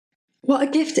anywhere. What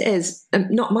a gift it is.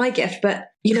 Not my gift,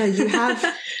 but, you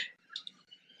have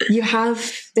you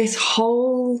have this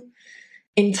whole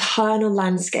internal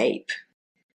landscape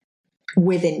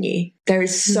within you. There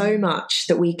is so much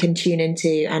that we can tune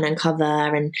into and uncover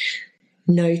and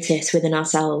notice within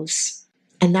ourselves.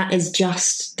 And that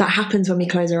happens when we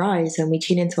close our eyes and we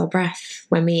tune into our breath,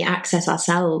 when we access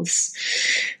ourselves.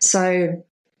 So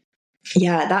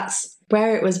yeah, that's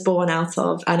where it was born out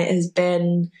of, and it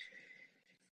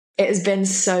has been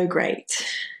so great.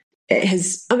 It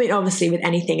has, I mean, obviously with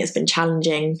anything, it's been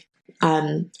challenging,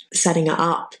 setting it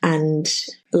up and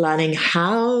learning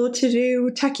how to do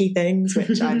techie things,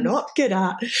 which I'm not good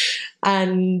at.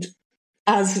 And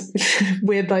as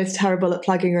we're both terrible at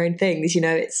plugging our own things, you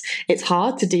know, it's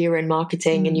hard to do your own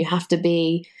marketing, and you have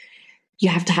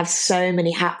to have so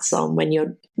many hats on when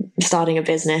you're starting a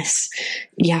business.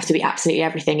 You have to be absolutely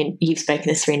everything. And you've spoken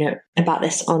to Serena about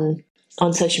this on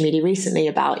social media recently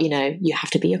about, you know, you have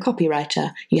to be a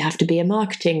copywriter, you have to be a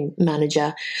marketing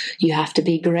manager, you have to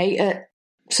be great at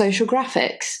social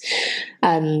graphics.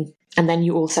 And then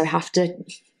you also have to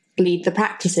lead the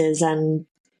practices and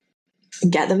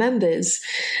get the members.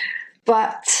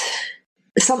 But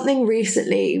something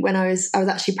recently, when I was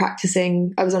actually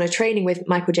practicing, I was on a training with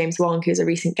Michael James Wong, who's a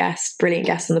recent guest, brilliant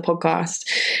guest on the podcast.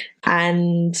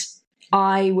 And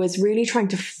I was really trying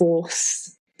to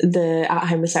force the At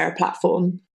Home with Sarah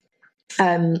platform.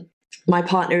 My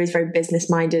partner is very business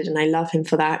minded, and I love him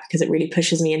for that, because it really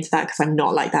pushes me into that, because I'm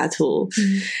not like that at all.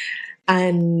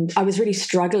 And I was really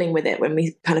struggling with it when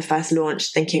we kind of first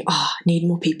launched, thinking, need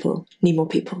more people,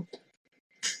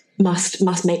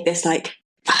 must make this like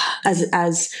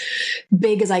as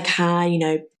big as I can, you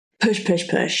know,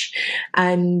 push.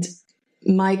 And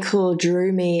Michael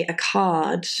drew me a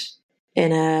card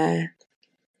in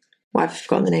I've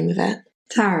forgotten the name of it.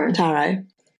 Tarot.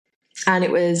 And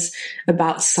it was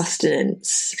about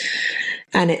sustenance.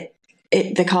 And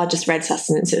the card just read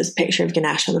sustenance. It was a picture of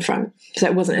Ganesh on the front. So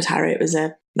it wasn't a tarot, it was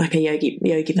a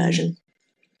yogi version.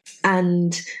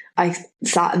 And I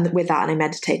sat with that and I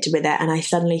meditated with it, and I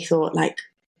suddenly thought, like,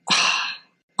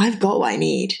 I've got what I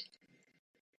need.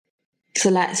 So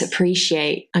let's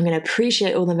appreciate. I'm going to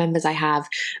appreciate all the members I have,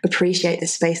 appreciate the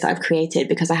space that I've created,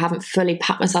 because I haven't fully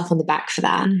pat myself on the back for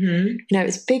that. You know,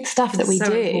 it's big stuff that we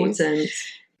do. Important.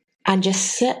 And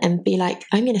just sit and be like,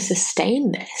 I'm going to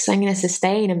sustain this. I'm going to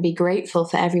sustain and be grateful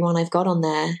for everyone I've got on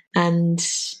there. And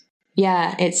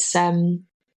yeah, it's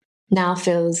now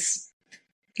feels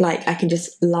like I can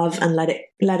just love and let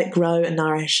it grow and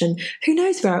nourish. And who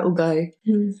knows where it will go.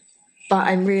 But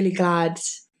I'm really glad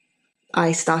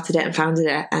I started it and founded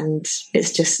it, and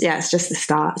it's just the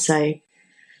start. So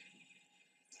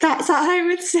that's At Home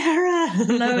with Sarah.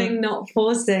 Flowing, not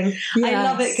forcing. Yes. I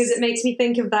love it because it makes me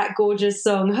think of that gorgeous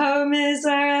song, Home is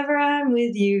Wherever I'm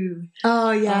With You.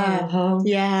 Oh, yeah. Home.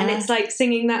 Yeah. And it's like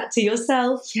singing that to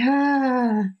yourself.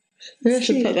 Yeah. Maybe I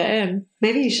should put that in.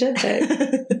 Maybe you should,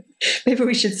 though. Maybe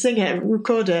we should sing it and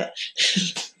record it.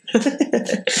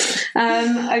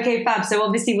 Okay, fab. So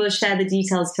obviously we'll share the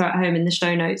details to At Home in the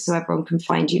show notes so everyone can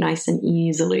find you nice and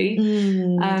easily.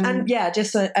 And yeah,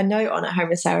 just a note on At Home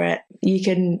with Sarah. You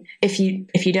can, if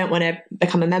you don't want to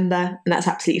become a member, and that's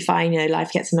absolutely fine. You know,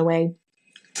 life gets in the way.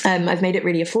 I've made it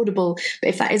really affordable. But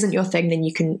if that isn't your thing, then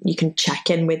you can check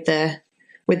in with the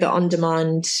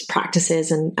on-demand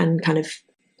practices and kind of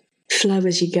flow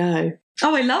as you go.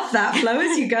 Oh, I love that. Flow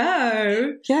as you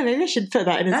go. Yeah, maybe I should put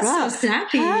that in as well. That's so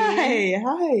snappy. Hi.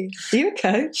 Are you a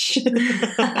coach?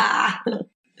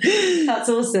 That's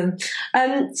awesome.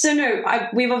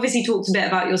 We've obviously talked a bit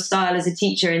about your style as a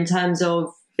teacher in terms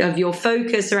of your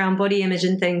focus around body image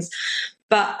and things.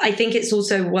 But I think it's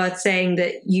also worth saying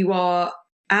that you are,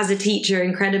 as a teacher,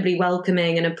 incredibly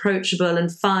welcoming and approachable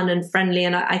and fun and friendly.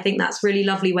 And I think that's really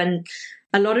lovely when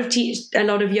a lot of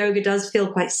yoga does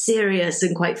feel quite serious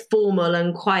and quite formal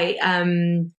and quite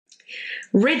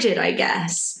rigid, I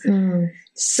guess.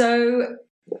 So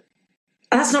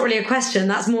that's not really a question.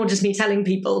 That's more just me telling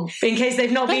people in case they've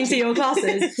not been to your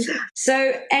classes.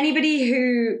 So anybody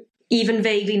who even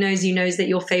vaguely knows you knows that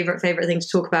your favorite thing to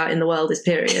talk about in the world is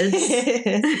periods.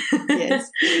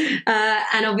 Yes.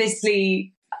 And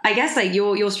obviously, I guess like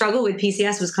your struggle with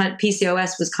PCOS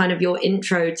was kind of your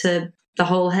intro to the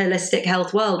whole holistic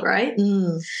health world, right?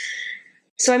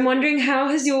 So I'm wondering, how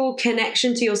has your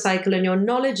connection to your cycle and your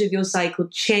knowledge of your cycle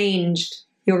changed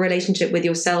your relationship with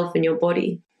yourself and your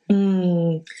body?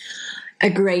 A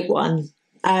great one.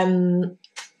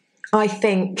 I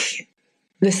think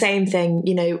the same thing,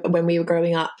 you know, when we were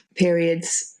growing up,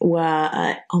 periods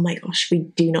were, oh my gosh, we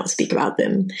do not speak about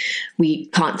them. We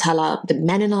can't tell the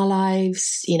men in our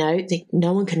lives, you know,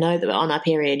 no one can know that we're on our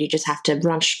period. You just have to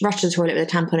rush to the toilet with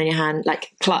a tampon in your hand,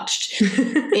 like clutched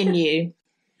in you.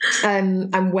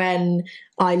 And when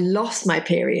I lost my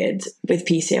period with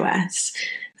PCOS,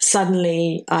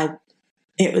 suddenly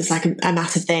it was like a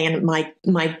massive thing. And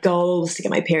my goal was to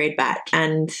get my period back.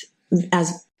 And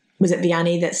was it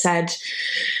Vianney that said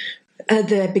at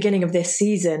the beginning of this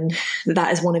season,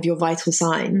 that is one of your vital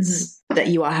signs that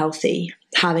you are healthy,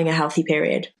 having a healthy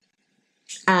period.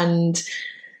 And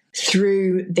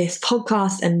through this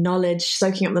podcast and knowledge,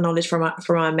 soaking up the knowledge from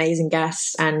our amazing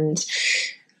guests and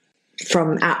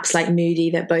from apps like Moody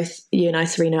that both you and I,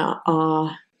 Serena,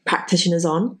 are practitioners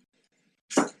on,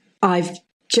 I've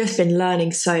just been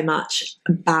learning so much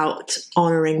about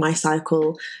honoring my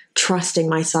cycle, trusting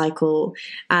my cycle,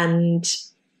 and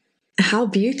how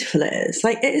beautiful it is.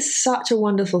 Like, it is such a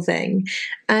wonderful thing.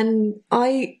 And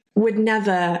I would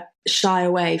never shy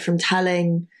away from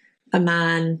telling a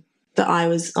man that I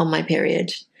was on my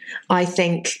period. I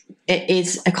think it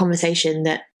is a conversation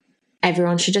that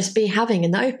everyone should just be having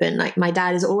in the open. Like, my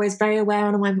dad is always very aware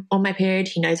on my period.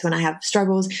 He knows when I have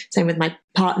struggles. Same with my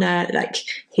partner. Like,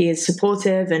 he is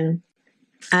supportive, and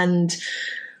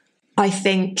I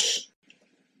think,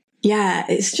 yeah,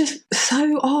 it's just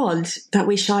so odd that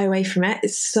we shy away from it.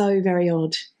 It's so very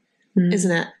odd,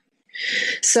 isn't it?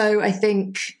 So I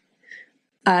think,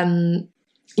 tracking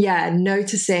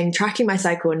my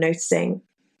cycle and noticing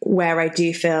where I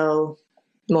do feel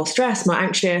more stressed, more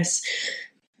anxious,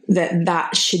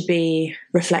 that should be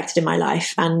reflected in my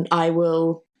life. And I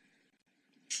will,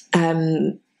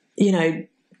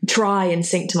 try and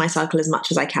sync to my cycle as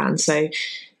much as I can. So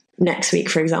next week,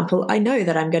 for example, I know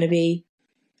that I'm going to be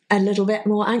a little bit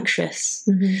more anxious.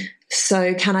 Mm-hmm.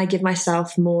 So can I give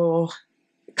myself more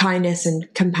kindness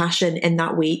and compassion in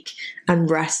that week and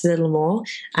rest a little more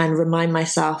and remind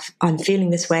myself I'm feeling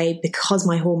this way because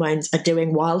my hormones are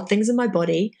doing wild things in my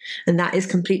body, and that is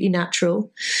completely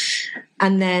natural.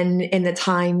 And then in the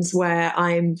times where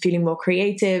I'm feeling more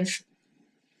creative,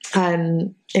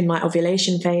 in my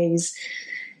ovulation phase,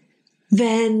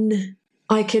 then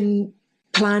I can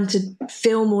plan to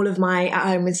film all of my At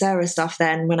Home with Sarah stuff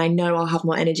then, when I know I'll have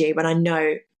more energy, when I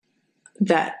know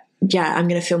that, yeah, I'm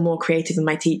going to feel more creative in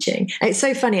my teaching. And it's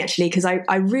so funny, actually, because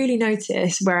I really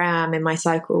notice where I am in my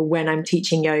cycle when I'm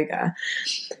teaching yoga.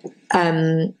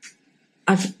 Why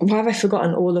have I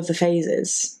forgotten all of the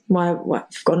phases? I've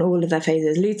forgotten all of their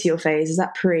phases. Luteal phase, is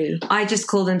that pre? I just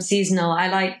call them seasonal. I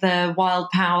like the Wild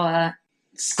Power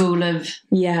school of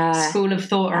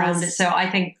thought around it. So I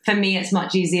think for me it's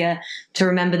much easier to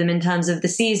remember them in terms of the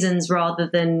seasons rather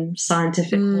than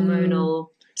scientific hormonal.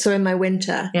 So in my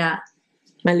winter,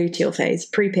 my luteal phase,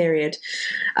 pre-period,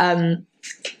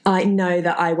 I know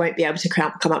that I won't be able to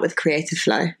come up with creative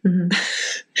flow. Mm-hmm.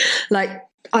 Like,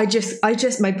 I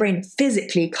just my brain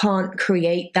physically can't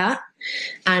create that.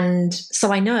 And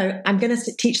so I know I'm going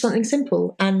to teach something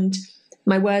simple and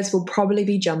my words will probably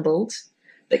be jumbled,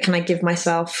 but can I give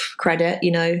myself credit?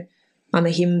 I'm a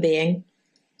human being.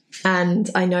 And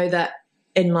I know that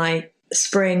in my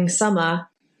spring, summer,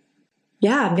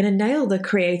 I'm going to nail the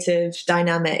creative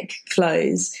dynamic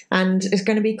flows and it's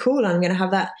going to be cool. I'm going to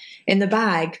have that in the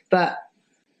bag. But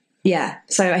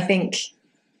so I think,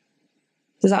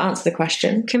 does that answer the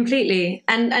question? Completely.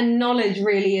 And knowledge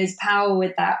really is power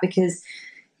with that, because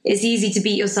it's easy to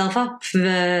beat yourself up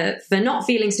for not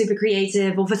feeling super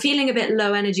creative or for feeling a bit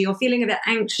low energy or feeling a bit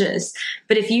anxious.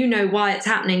 But if you know why it's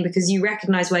happening, because you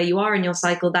recognize where you are in your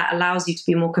cycle, that allows you to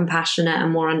be more compassionate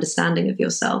and more understanding of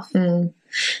yourself.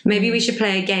 Maybe we should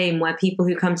play a game where people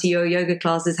who come to your yoga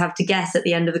classes have to guess at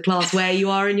the end of the class where you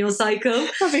are in your cycle.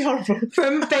 That'd be horrible.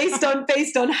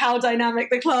 Based on how dynamic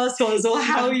the class was or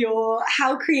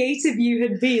how creative you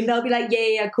had been. They'll be like,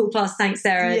 yeah, cool class, thanks,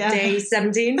 Sarah. Yeah. Day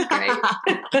 17, great.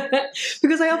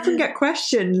 Because I often get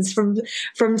questions from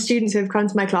students who have come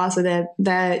to my class or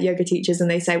their yoga teachers,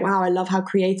 and they say, wow, I love how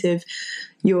creative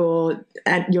your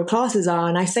classes are.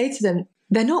 And I say to them,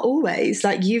 they're not always.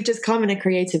 Like, you've just come in a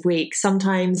creative week.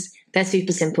 Sometimes they're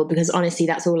super simple because honestly,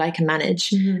 that's all I can manage.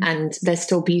 Mm-hmm. And there's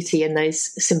still beauty in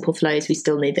those simple flows. We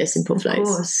still need those simple flows. Of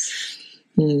course.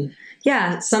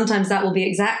 Yeah, sometimes that will be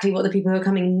exactly what the people who are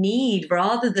coming need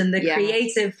rather than the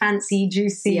creative, fancy,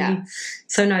 juicy. Yeah.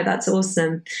 So no, that's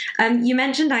awesome. You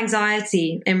mentioned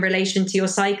anxiety in relation to your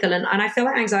cycle, and I feel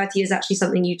like anxiety is actually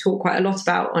something you talk quite a lot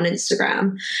about on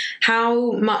Instagram.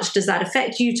 How much does that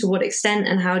affect you? To what extent?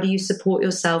 And how do you support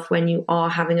yourself when you are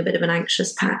having a bit of an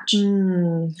anxious patch?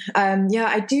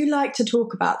 I do like to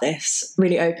talk about this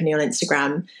really openly on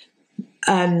Instagram.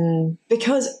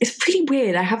 Because it's pretty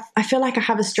weird. I feel like I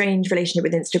have a strange relationship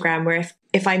with Instagram where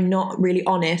if I'm not really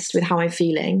honest with how I'm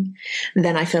feeling,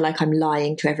 then I feel like I'm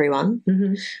lying to everyone.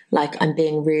 Mm-hmm. Like I'm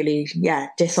being really,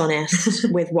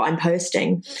 dishonest with what I'm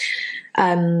posting.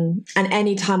 And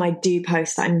any time I do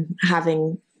post that I'm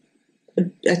having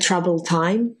a troubled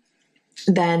time,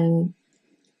 then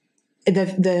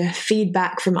the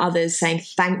feedback from others saying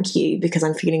thank you because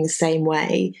I'm feeling the same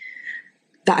way,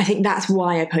 that I think that's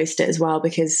why I post it as well,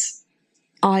 because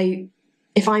I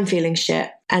if I'm feeling shit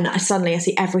and I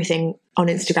see everything on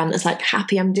Instagram that's like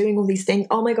happy, I'm doing all these things.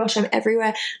 Oh my gosh, I'm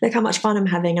everywhere. Look how much fun I'm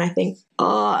having. And I think,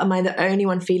 oh, am I the only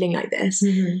one feeling like this?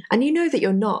 Mm-hmm. And you know that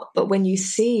you're not. But when you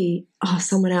see, oh,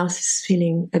 someone else is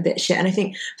feeling a bit shit. And I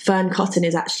think Fern Cotton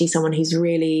is actually someone who's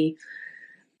really,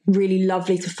 really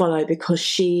lovely to follow because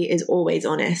she is always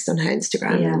honest on her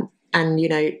Instagram. Yeah. And, you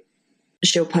know,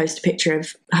 she'll post a picture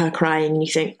of her crying and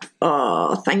you think,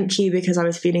 oh, thank you, because I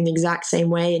was feeling the exact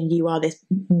same way. And you are this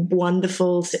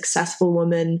wonderful, successful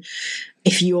woman.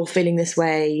 If you're feeling this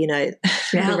way, you know, it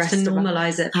helps to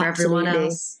normalize it for everyone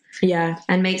else. Yeah.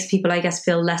 And makes people, I guess,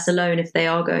 feel less alone if they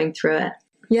are going through it.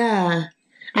 Yeah.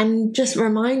 And just a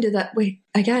reminder that we're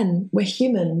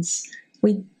humans.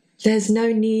 There's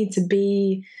no need to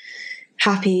be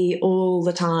happy all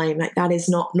the time. Like, that is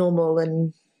not normal.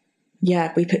 And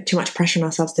yeah, we put too much pressure on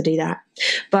ourselves to do that.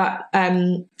 But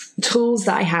tools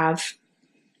that I have,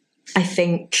 I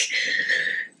think,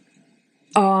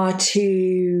 are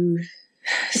to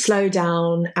slow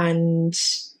down and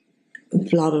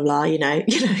blah, blah, blah, you know,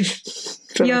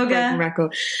 yoga.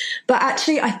 Record. But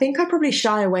actually, I think I probably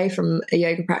shy away from a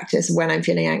yoga practice when I'm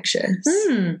feeling anxious.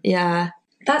 Yeah.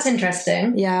 That's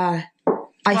interesting. Yeah.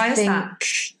 Why is that?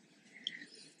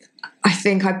 I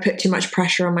think I put too much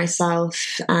pressure on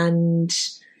myself, and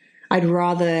I'd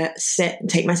rather sit and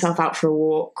take myself out for a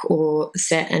walk or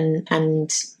sit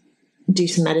and do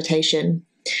some meditation.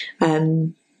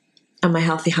 And my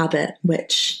healthy habit,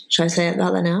 which, should I say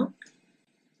about that now?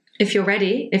 If you're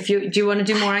ready, do you want to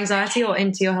do more anxiety or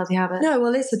into your healthy habit? No,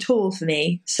 well, it's a tool for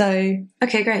me. So,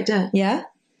 okay, great, do it. Yeah?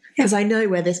 Because I know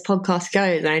where this podcast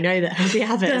goes, and I know that healthy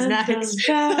habit is next.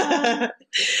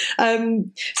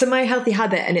 So my healthy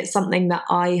habit, and it's something that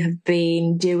I have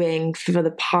been doing for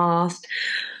the past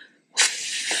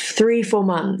 3-4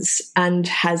 months, and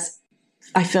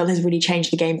I feel has really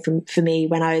changed the game for me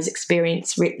when I was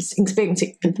experiencing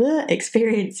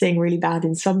really bad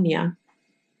insomnia.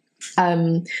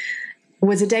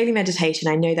 Was a daily meditation.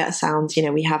 I know that sounds,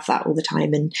 we have that all the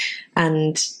time,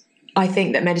 and I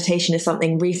think that meditation is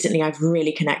something recently I've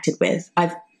really connected with.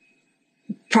 I've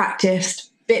practiced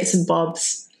bits and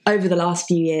bobs over the last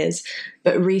few years,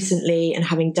 but recently, and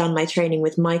having done my training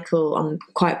with Michael on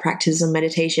quiet practice and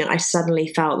meditation, I suddenly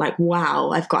felt like, wow,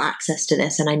 I've got access to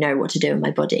this and I know what to do in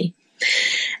my body.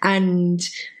 And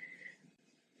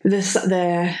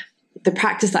the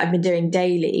practice that I've been doing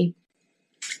daily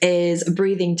is a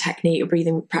breathing technique, a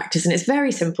breathing practice, and it's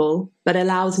very simple, but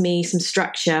allows me some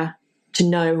structure to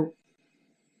know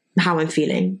how I'm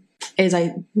feeling. Is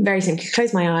I very simply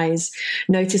close my eyes,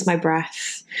 notice my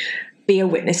breath, be a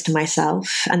witness to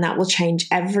myself, and that will change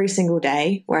every single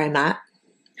day where I'm at.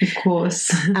 Of course.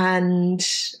 And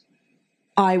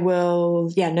I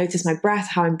will, notice my breath,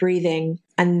 how I'm breathing,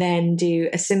 and then do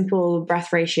a simple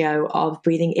breath ratio of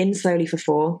breathing in slowly for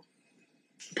 4,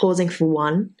 pausing for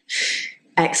 1,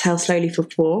 exhale slowly for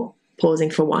 4,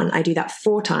 pausing for 1. I do that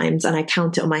 4 times and I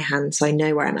count it on my hand so I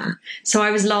know where I'm at. So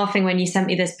I was laughing when you sent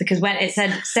me this, because when it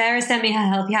said, Sarah sent me her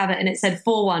healthy habit and it said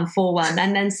 4-1, 4-1,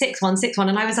 and then 6-1, 6-1.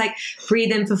 And I was like,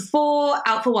 breathe in for 4,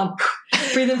 out for 1,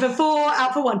 breathe in for 4,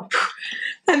 out for 1,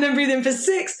 and then breathe in for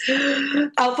 6,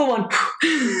 out for 1.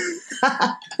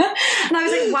 And I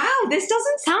was like, wow, this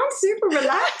doesn't sound super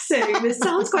relaxing. This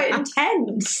sounds quite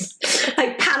intense,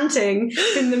 like panting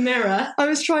in the mirror. I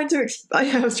was trying to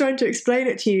explain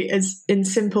it to you as in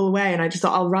simple way, and I just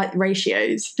thought I'll write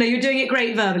ratios. No, you're doing it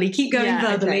great verbally. Keep going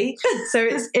verbally. Okay. So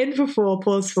it's in for 4,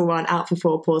 pause for 1, out for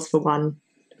 4, pause for 1.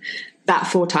 That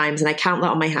 4 times, and I count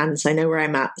that on my hand so I know where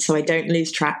I'm at, so I don't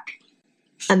lose track.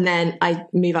 And then I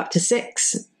move up to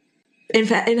 6.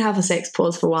 Inhale for 6,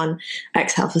 pause for 1,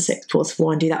 exhale for 6, pause for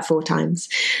 1, do that 4 times.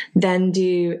 Then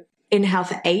do inhale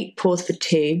for 8, pause for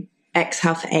 2,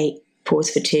 exhale for 8,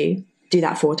 pause for 2, do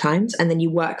that 4 times, and then you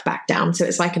work back down. So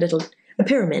it's like a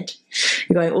pyramid.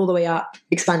 You're going all the way up,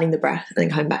 expanding the breath, and then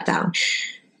coming back down.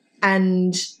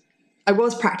 And I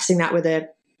was practicing that with a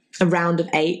round of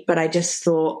 8, but I just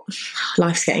thought,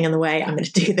 life's getting in the way, I'm going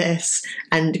to do this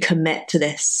and commit to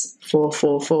this 4,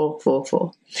 4, 4, 4,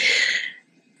 4.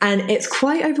 And it's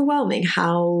quite overwhelming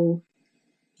how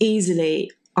easily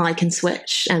I can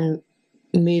switch and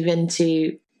move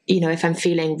into, if I'm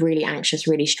feeling really anxious,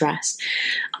 really stressed,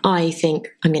 I think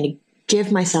I'm going to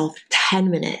give myself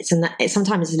 10 minutes, and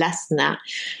sometimes it's less than that,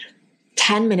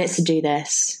 10 minutes to do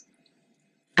this.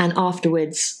 And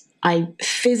afterwards, I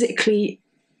physically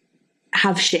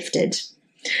have shifted.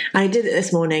 And I did it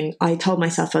this morning. I told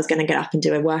myself I was going to get up and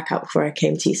do a workout before I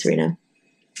came to you, Serena.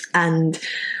 And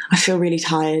I feel really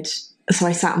tired. So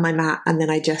I sat on my mat and then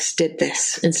I just did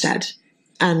this instead.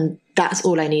 And that's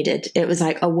all I needed. It was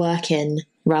like a work in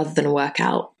rather than a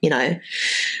workout, you know.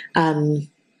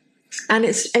 And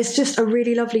it's just a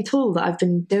really lovely tool that I've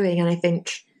been doing. And I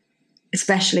think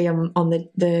especially on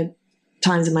the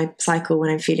times of my cycle when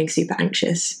I'm feeling super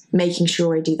anxious, making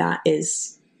sure I do that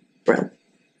is brilliant.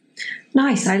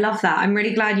 Nice. I love that. I'm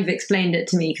really glad you've explained it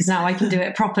to me, because now I can do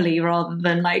it properly rather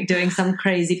than like doing some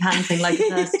crazy panting like a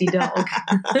thirsty dog.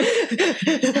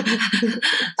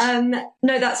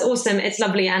 No, that's awesome. It's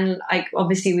lovely. And like,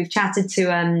 obviously we've chatted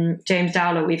to James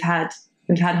Dowler. We've had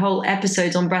whole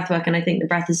episodes on breathwork, and I think the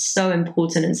breath is so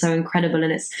important and so incredible.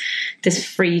 And it's this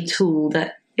free tool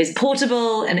that is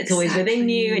portable, and it's always within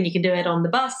you, and you can do it on the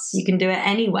bus, you can do it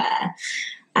anywhere.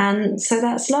 And so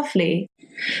that's lovely.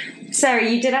 Sarah,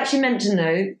 you did actually mention,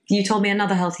 though, you told me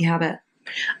another healthy habit.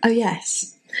 Oh,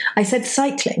 yes. I said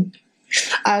cycling.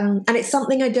 And it's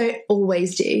something I don't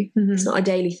always do. Mm-hmm. It's not a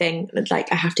daily thing.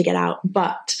 Like, I have to get out.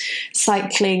 But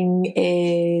cycling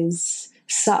is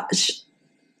such...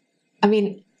 I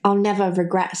mean, I'll never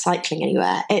regret cycling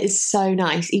anywhere. It is so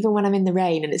nice. Even when I'm in the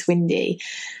rain and it's windy,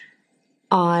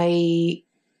 I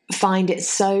find it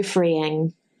so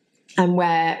freeing. And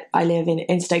where I live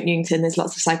in Stoke Newington, there's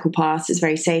lots of cycle paths. It's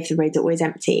very safe. The roads are always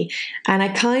empty. And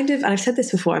and I've said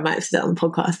this before, I might have said it on the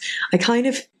podcast, I kind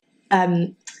of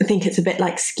think it's a bit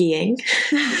like skiing.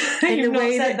 In the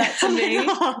way that to me.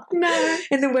 No.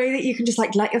 In the way that you can just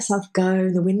like let yourself go,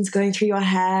 the wind's going through your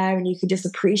hair, and you can just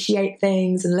appreciate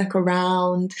things and look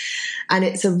around. And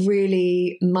it's a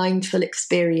really mindful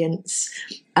experience.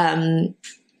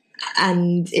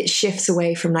 And it shifts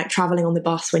away from like traveling on the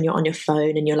bus when you're on your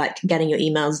phone and you're like getting your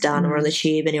emails done, or on the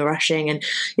tube and you're rushing and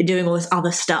you're doing all this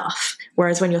other stuff.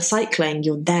 Whereas when you're cycling,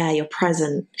 you're there, you're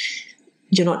present.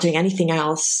 You're not doing anything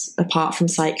else apart from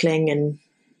cycling. And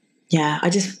yeah,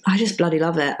 I just bloody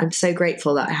love it. I'm so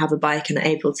grateful that I have a bike and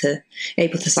able to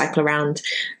cycle around.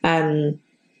 I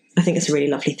think it's a really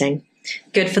lovely thing.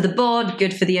 Good for the bod,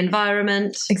 good for the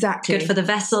environment. Exactly. Good for the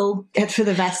vessel. Good for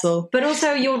the vessel. But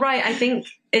also, you're right. I think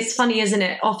it's funny, isn't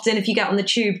it? Often if you get on the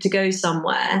tube to go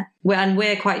somewhere, and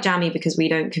we're quite jammy because we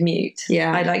don't commute.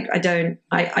 Yeah.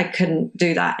 I couldn't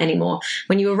do that anymore.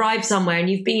 When you arrive somewhere and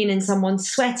you've been in someone's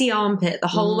sweaty armpit the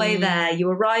whole way there, you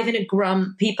arrive in a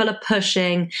grump, people are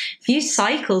pushing. If you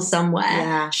cycle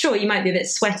somewhere, sure, you might be a bit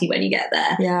sweaty when you get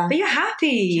there. Yeah. But you're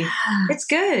happy. Yeah. It's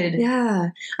good. Yeah.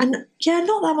 And yeah,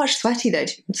 not that much sweatier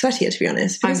to be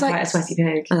honest. I'm quite a sweaty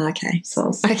pig. Oh, okay.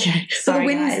 Soz. Okay. Sorry,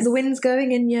 so the wind's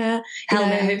going in your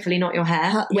helmet, hopefully not your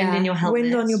hair. Wind in your helmet.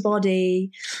 Wind on your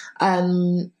body.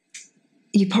 You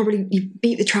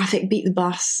beat the traffic, beat the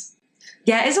bus.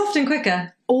 Yeah, it's often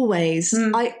quicker. Always.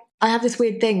 I have this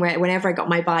weird thing where whenever I got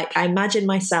my bike, I imagine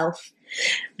myself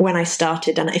when I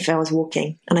started and if I was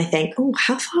walking, and I think, oh,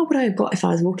 how far would I have got if I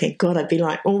was walking? God, I'd be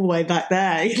like all the way back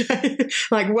there. You know?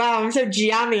 Like, wow, I'm so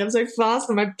jammy, I'm so fast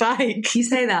on my bike. You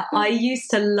say that. I used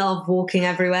to love walking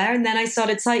everywhere, and then I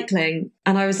started cycling,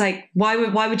 and I was like, why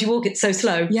would you walk? It's so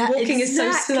slow. Yeah, walking is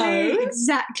so slow.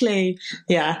 Exactly.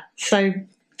 Yeah. So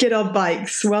good old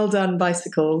bikes. Well done,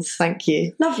 bicycles. Thank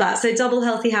you. Love that. So double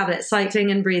healthy habits,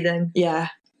 cycling and breathing. Yeah.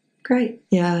 Great.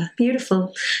 Yeah.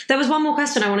 Beautiful. There was one more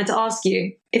question I wanted to ask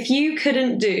you. If you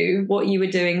couldn't do what you were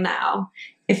doing now,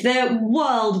 if the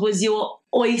world was your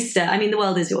oyster, I mean, the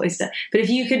world is your oyster, but if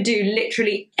you could do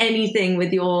literally anything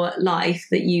with your life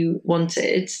that you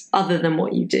wanted other than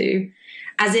what you do,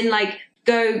 as in like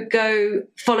go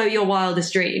follow your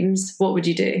wildest dreams, what would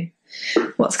you do?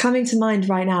 What's coming to mind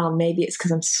right now, maybe it's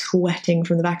because I'm sweating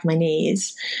from the back of my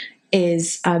knees,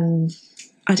 is, I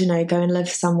don't know, go and live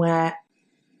somewhere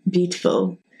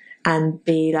beautiful and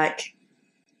be like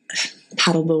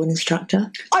paddleboard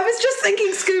instructor. I was just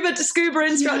thinking scuba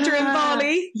instructor in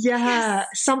Bali. Yeah, yes.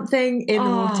 Something in the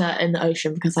water, in the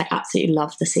ocean, because I absolutely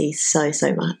love the sea so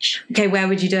much. Okay, where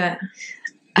would you do it?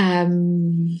 I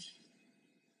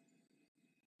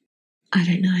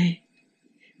don't know.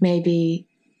 Maybe.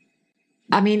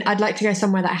 I mean, I'd like to go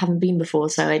somewhere that I haven't been before,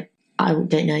 so I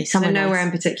don't know. Somewhere nowhere in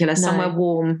particular. Somewhere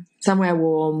warm. Somewhere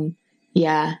warm.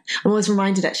 Yeah. I'm always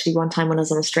reminded, actually, one time when I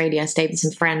was in Australia, I stayed with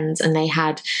some friends and they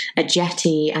had a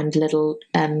jetty and little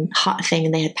hut thing,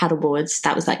 and they had paddleboards.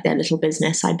 That was like their little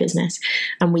side business.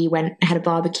 And we had a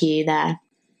barbecue there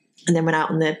and then went out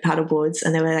on the paddleboards,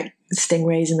 and there were like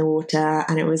stingrays in the water,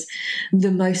 and it was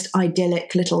the most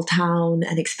idyllic little town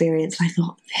and experience. I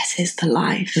thought, this is the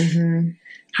life. Mm-hmm.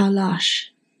 How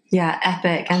lush. Yeah,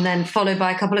 epic. And then followed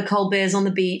by a couple of cold beers on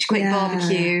the beach, quick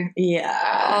barbecue.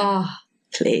 Yeah. Oh,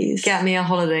 please. Get me a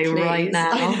holiday right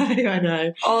now. I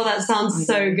know. Oh, that sounds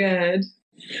so good.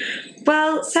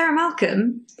 Well, Sarah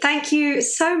Malcolm, thank you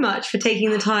so much for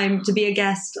taking the time to be a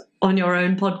guest on your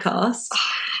own podcast.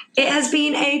 It has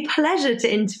been a pleasure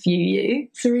to interview you.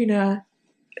 Serena,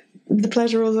 the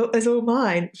pleasure is all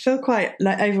mine. I feel quite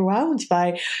overwhelmed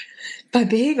by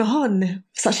being on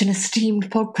such an esteemed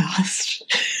podcast.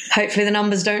 Hopefully the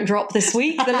numbers don't drop this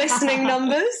week, the listening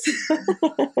numbers.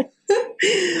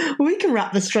 We can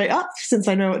wrap this straight up since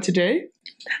I know what to do.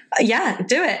 Yeah,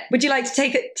 do it. Would you like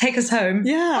to take us home?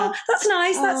 Yeah. Oh, that's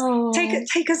nice.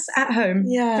 Take us at home.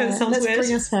 Yeah. That sounds weird.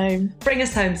 Bring us home. Bring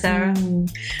us home, Sarah.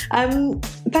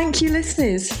 Thank you,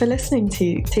 listeners, for listening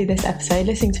to this episode,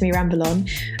 listening to me ramble on.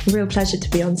 A real pleasure to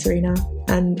be on, Serena.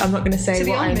 And I'm not going to say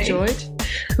what I enjoyed.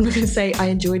 I'm not going to say I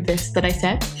enjoyed this that I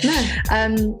said.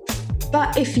 No.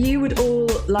 But if you would all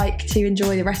like to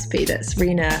enjoy the recipe that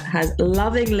Serena has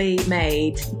lovingly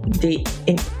made, the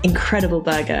incredible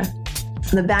burger,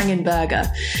 the bangin' burger,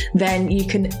 then you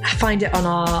can find it on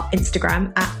our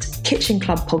Instagram at Kitchen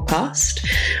Club Podcast,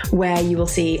 where you will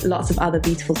see lots of other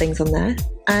beautiful things on there.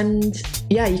 And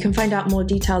yeah, you can find out more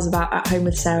details about At Home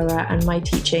with Sarah and my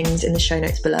teachings in the show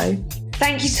notes below.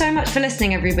 Thank you so much for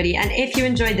listening, everybody. And if you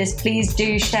enjoyed this, please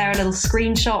do share a little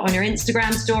screenshot on your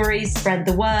Instagram stories, spread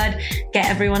the word, get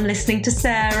everyone listening to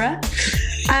Sarah.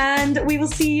 And we will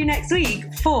see you next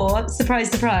week for, surprise,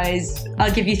 surprise,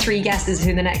 I'll give you 3 guesses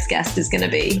who the next guest is going to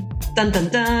be. Dun, dun,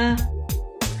 dun.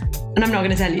 And I'm not going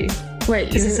to tell you.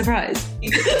 Wait. It's a surprise.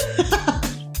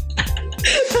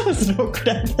 That was an awkward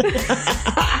end.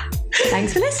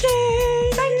 Thanks for listening.